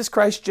 Well, Jesus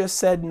Christ just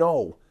said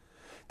no.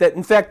 That,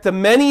 in fact, the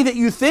many that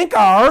you think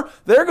are,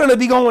 they're going to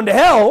be going to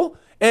hell,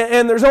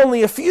 and there's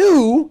only a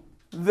few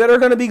that are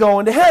going to be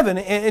going to heaven.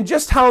 And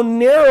just how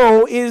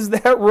narrow is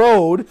that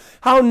road,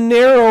 how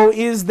narrow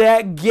is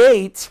that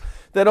gate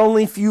that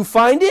only few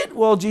find it?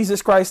 Well,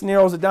 Jesus Christ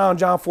narrows it down,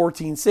 John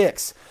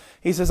 14:6.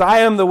 He says, I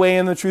am the way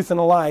and the truth and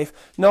the life.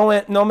 No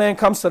man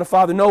comes to the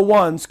Father, no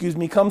one,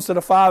 comes to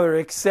the Father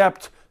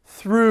except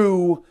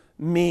through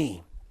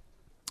me.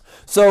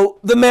 So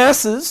the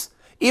masses,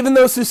 even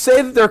those who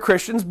say that they're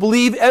Christians,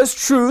 believe as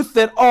truth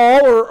that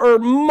all or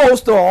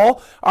most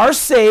all are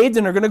saved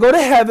and are going to go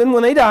to heaven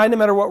when they die, no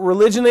matter what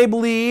religion they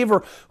believe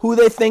or who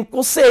they think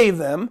will save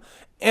them.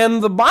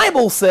 And the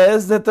Bible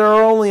says that there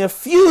are only a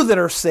few that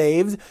are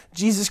saved.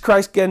 Jesus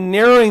Christ, again,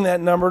 narrowing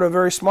that number to a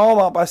very small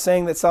amount by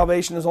saying that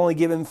salvation is only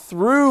given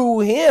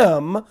through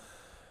Him.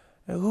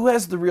 Now, who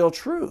has the real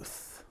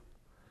truth?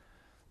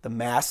 The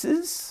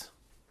masses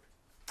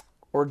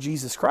or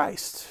Jesus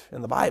Christ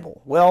and the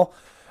Bible? Well,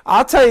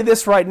 I'll tell you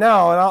this right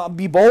now, and I'll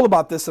be bold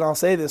about this, and I'll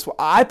say this.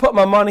 I put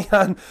my money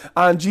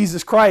on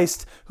Jesus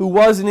Christ, who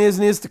was and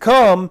is to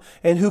come,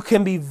 and who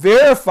can be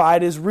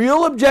verified as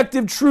real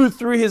objective truth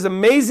through His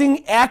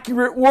amazing,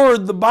 accurate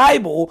Word, the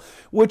Bible,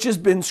 which has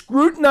been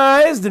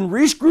scrutinized and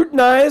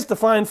re-scrutinized to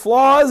find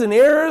flaws and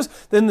errors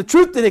than the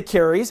truth that it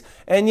carries,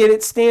 and yet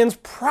it stands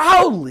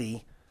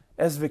proudly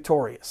as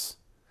victorious.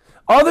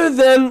 Other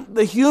than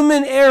the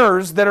human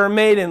errors that are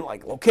made in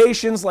like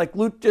locations like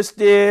Luke just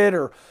did,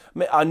 or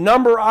a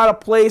number out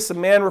of place, a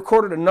man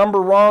recorded a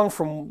number wrong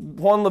from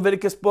one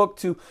Leviticus book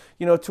to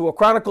a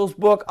Chronicles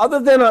book. Other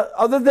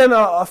than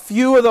a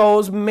few of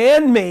those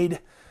man-made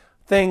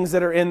things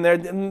that are in there,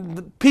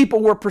 the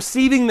people were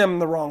perceiving them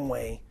the wrong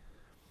way.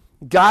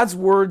 God's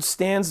Word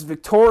stands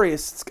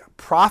victorious. It's got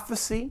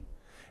prophecy.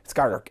 It's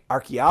got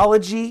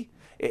archaeology.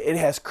 It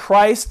has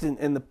Christ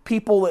and the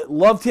people that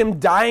loved him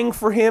dying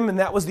for him, and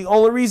that was the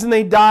only reason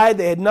they died.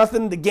 They had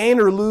nothing to gain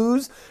or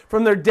lose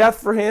from their death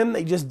for him.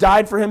 They just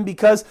died for him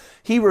because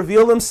he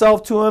revealed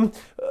himself to him.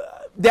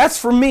 That's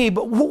for me,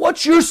 but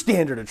what's your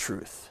standard of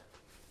truth?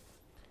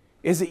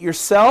 Is it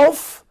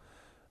yourself,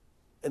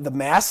 the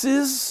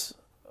masses,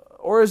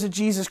 or is it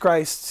Jesus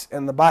Christ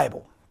and the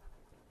Bible?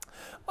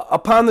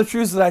 Upon the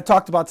truths that I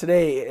talked about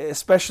today,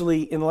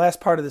 especially in the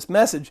last part of this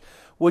message,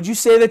 would you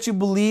say that you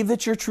believe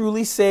that you're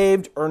truly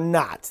saved or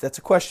not? That's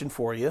a question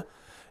for you.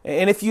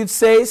 And if you'd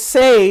say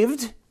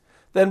saved,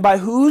 then by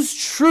whose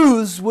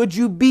truths would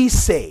you be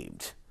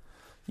saved?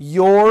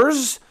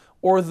 Yours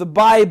or the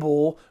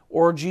Bible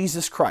or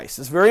Jesus Christ?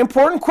 It's a very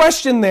important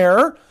question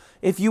there.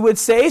 If you would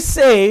say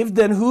saved,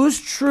 then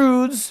whose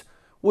truths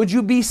would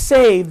you be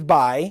saved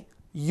by?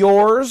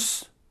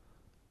 Yours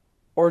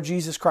or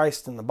Jesus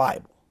Christ and the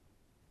Bible?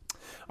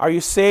 Are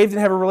you saved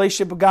and have a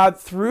relationship with God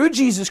through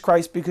Jesus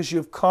Christ because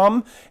you've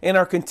come and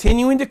are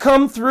continuing to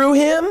come through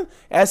him,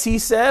 as he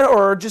said,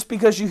 or just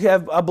because you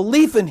have a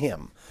belief in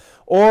him?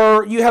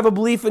 Or you have a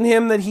belief in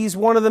him that he's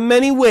one of the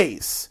many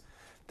ways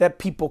that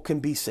people can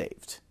be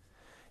saved?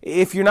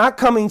 If you're not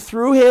coming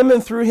through him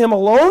and through him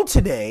alone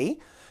today,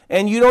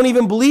 and you don't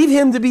even believe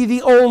him to be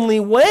the only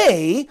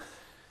way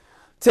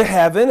to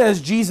heaven, as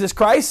Jesus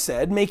Christ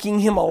said, making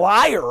him a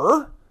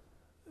liar,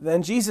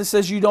 then Jesus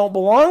says you don't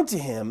belong to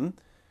him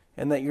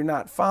and that you're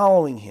not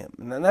following him.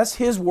 And then that's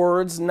his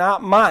words,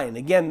 not mine.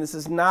 Again, this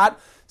is not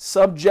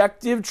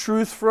subjective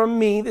truth from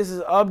me. This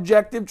is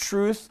objective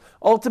truth,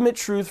 ultimate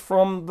truth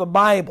from the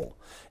Bible.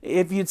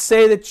 If you'd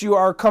say that you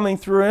are coming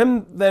through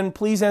him, then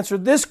please answer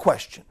this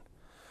question.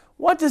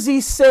 What does he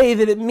say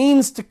that it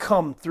means to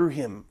come through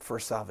him for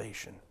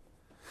salvation?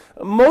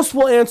 Most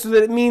will answer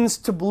that it means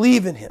to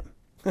believe in him.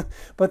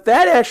 But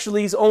that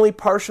actually is only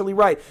partially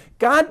right.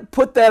 God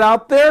put that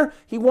out there.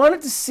 He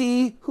wanted to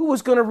see who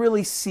was going to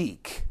really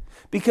seek.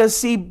 Because,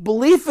 see,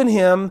 belief in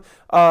him,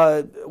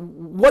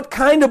 what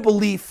kind of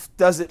belief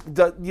does it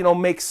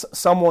makes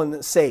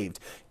someone saved?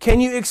 Can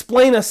you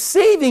explain a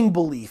saving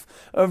belief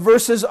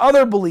versus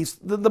other beliefs?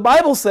 The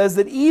Bible says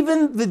that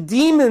even the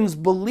demons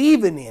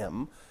believe in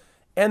him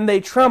and they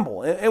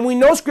tremble. And we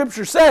know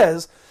Scripture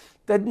says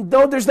that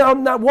no, there's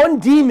not one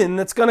demon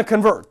that's going to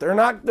convert. They're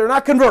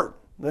not convert.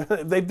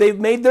 They've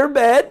made their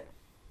bed.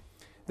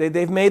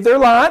 They've made their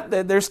lot.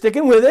 They're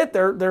sticking with it.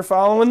 They're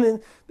following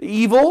the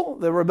evil,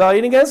 the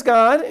rebellion against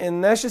God,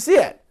 and that's just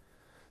it.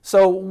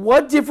 So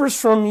what differs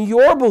from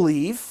your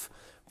belief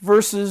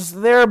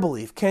versus their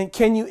belief?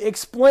 Can you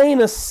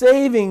explain a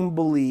saving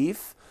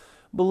belief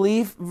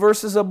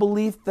versus a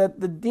belief that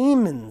the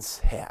demons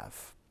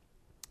have?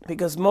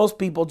 Because most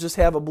people just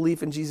have a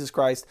belief in Jesus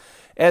Christ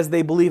as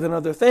they believe in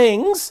other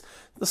things.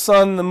 The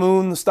sun, the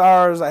moon, the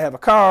stars, I have a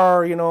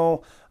car,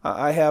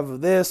 I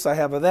have this, I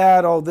have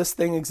that, oh, this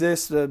thing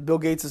exists, Bill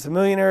Gates is a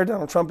millionaire,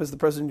 Donald Trump is the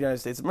President of the United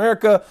States of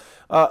America,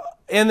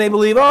 and they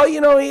believe,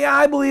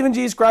 I believe in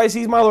Jesus Christ,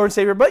 he's my Lord and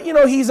Savior, but,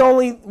 he's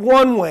only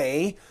one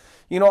way.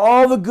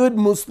 All the good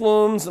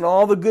Muslims and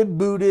all the good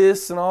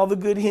Buddhists and all the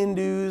good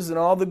Hindus and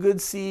all the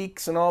good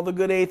Sikhs and all the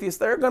good atheists,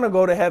 they're going to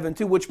go to heaven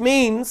too, which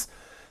means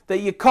that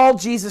you call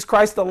Jesus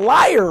Christ a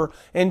liar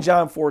in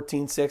John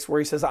 14:6, where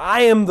he says,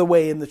 I am the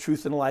way and the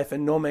truth and the life,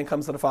 and no man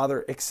comes to the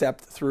Father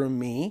except through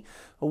me.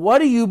 What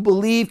do you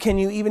believe? Can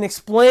you even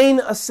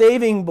explain a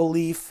saving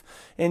belief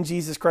in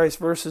Jesus Christ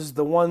versus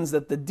the ones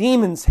that the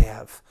demons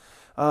have?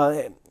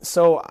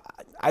 So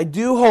I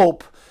do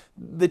hope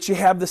that you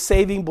have the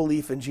saving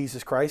belief in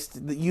Jesus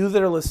Christ, that you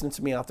that are listening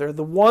to me out there,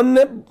 the one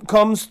that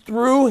comes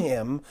through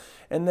him,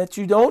 and that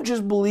you don't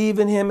just believe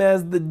in him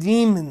as the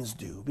demons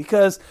do,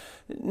 because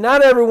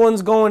not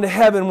everyone's going to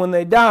heaven when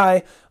they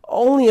die.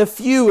 Only a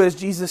few, as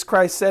Jesus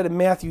Christ said in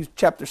Matthew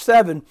chapter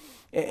 7,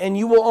 and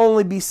you will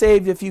only be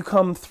saved if you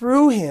come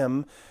through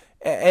him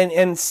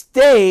and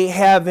stay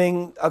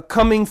having a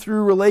coming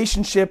through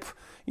relationship,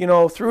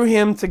 through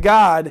him to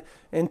God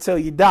until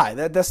you die.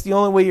 That's the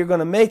only way you're going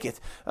to make it.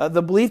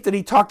 The belief that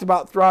he talked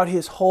about throughout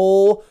his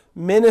whole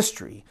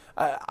ministry.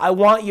 I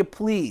want you,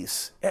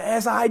 please,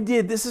 as I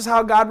did, this is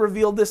how God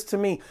revealed this to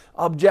me.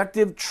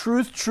 Objective,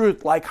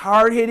 truth, like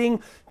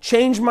hard-hitting,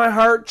 change my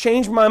heart,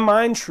 change my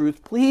mind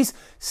truth. Please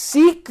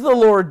seek the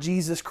Lord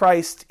Jesus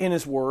Christ in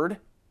his word.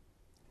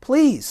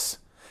 Please.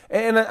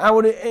 And I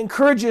would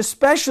encourage you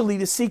especially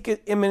to seek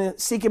him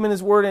in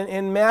his word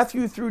in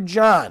Matthew through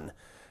John.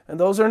 And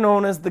those are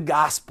known as the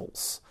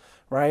Gospels,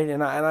 right?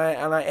 And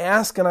I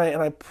ask and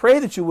I pray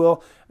that you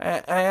will.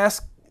 I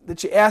ask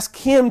that you ask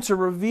him to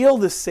reveal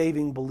this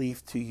saving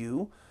belief to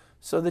you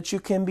so that you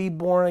can be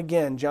born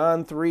again.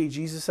 John 3,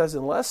 Jesus says,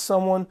 unless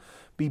someone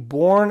be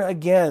born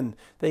again,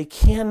 they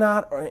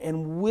cannot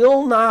and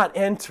will not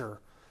enter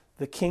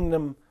the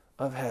kingdom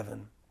of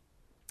heaven.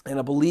 And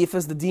a belief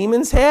as the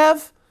demons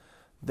have,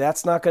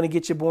 that's not going to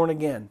get you born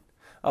again.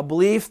 A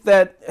belief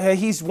that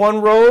he's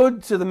one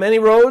road to the many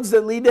roads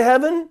that lead to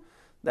heaven,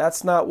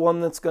 that's not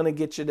one that's going to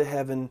get you to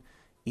heaven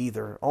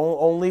either.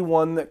 Only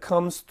one that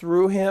comes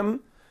through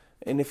him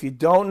And if you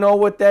don't know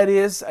what that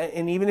is,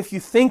 and even if you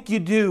think you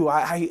do,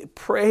 I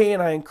pray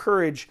and I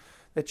encourage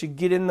that you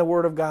get in the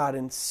Word of God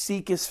and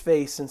seek His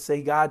face and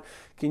say, God,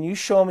 can you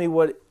show me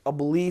what a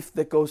belief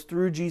that goes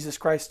through Jesus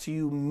Christ to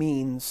you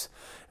means?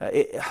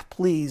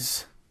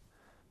 Please,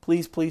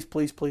 please, please,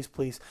 please, please,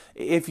 please.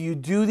 If you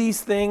do these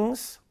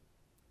things,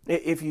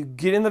 if you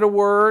get into the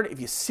Word,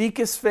 if you seek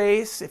His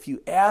face, if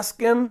you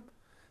ask Him,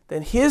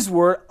 then His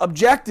Word,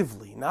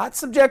 objectively, not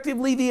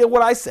subjectively via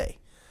what I say,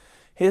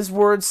 His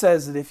Word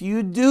says that if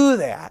you do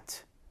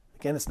that,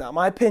 again, it's not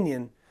my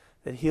opinion,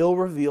 that He'll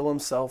reveal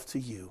Himself to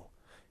you.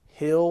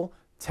 He'll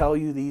tell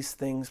you these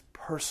things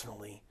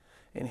personally,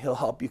 and He'll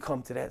help you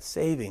come to that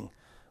saving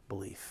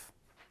belief.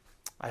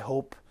 I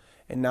hope,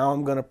 and now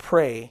I'm going to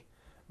pray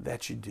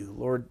that you do.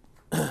 Lord,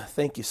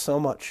 thank you so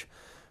much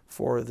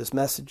for this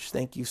message.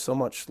 Thank you so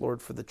much,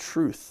 Lord, for the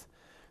truth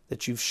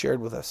that you've shared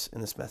with us in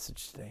this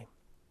message today.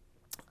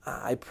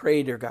 I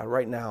pray, dear God,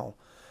 right now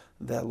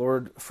that,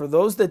 Lord, for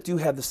those that do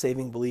have the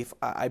saving belief,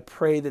 I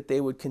pray that they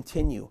would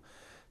continue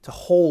to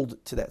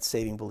hold to that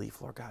saving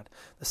belief, Lord God,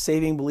 the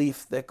saving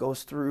belief that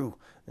goes through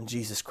in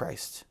Jesus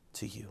Christ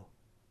to you.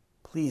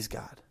 Please,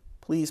 God,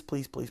 please,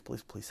 please, please,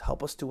 please, please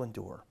help us to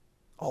endure.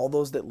 All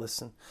those that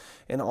listen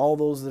and all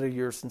those that are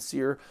your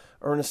sincere,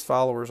 earnest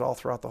followers all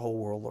throughout the whole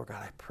world, Lord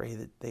God, I pray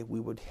that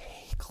we would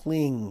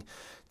cling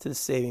to the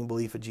saving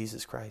belief of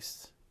Jesus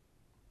Christ.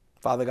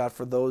 Father God,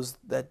 for those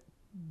that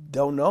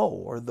don't know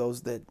or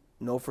those that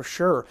know for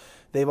sure,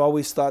 they've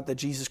always thought that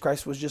Jesus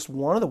Christ was just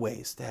one of the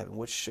ways to heaven,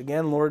 which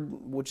again, Lord,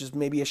 which is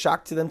maybe a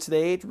shock to them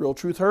today. Real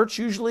truth hurts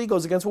usually,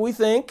 goes against what we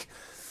think.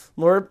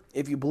 Lord,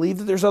 if you believe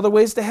that there's other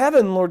ways to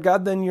heaven, Lord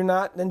God,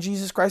 then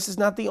Jesus Christ is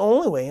not the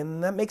only way,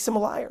 and that makes him a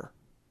liar.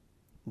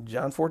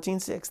 John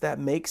 14:6, that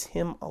makes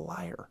him a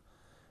liar.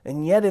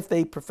 And yet if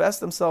they profess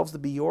themselves to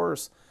be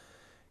yours,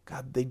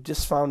 God, they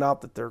just found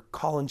out that they're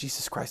calling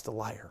Jesus Christ a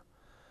liar.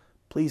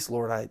 Please,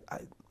 Lord, I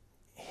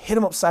hit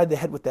them upside the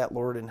head with that,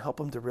 Lord, and help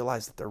them to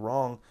realize that they're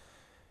wrong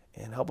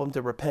and help them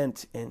to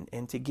repent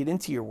and to get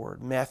into your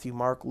word, Matthew,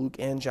 Mark, Luke,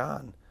 and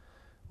John,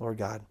 Lord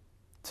God,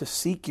 to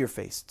seek your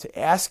face, to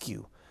ask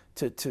you,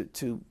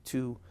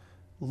 to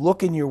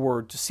look in your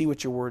word, to see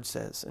what your word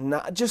says, and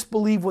not just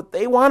believe what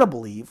they want to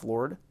believe,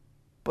 Lord,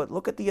 but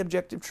look at the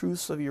objective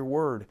truths of your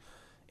word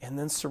and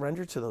then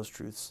surrender to those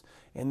truths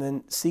and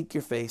then seek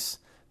your face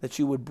that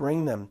you would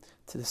bring them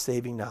to the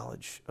saving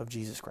knowledge of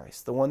Jesus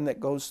Christ, the one that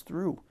goes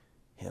through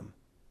him.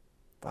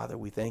 Father,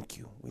 we thank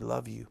you. We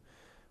love you.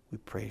 We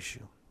praise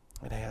you.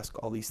 And I ask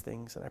all these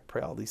things and I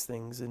pray all these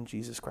things in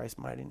Jesus Christ's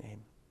mighty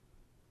name.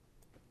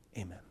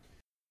 Amen.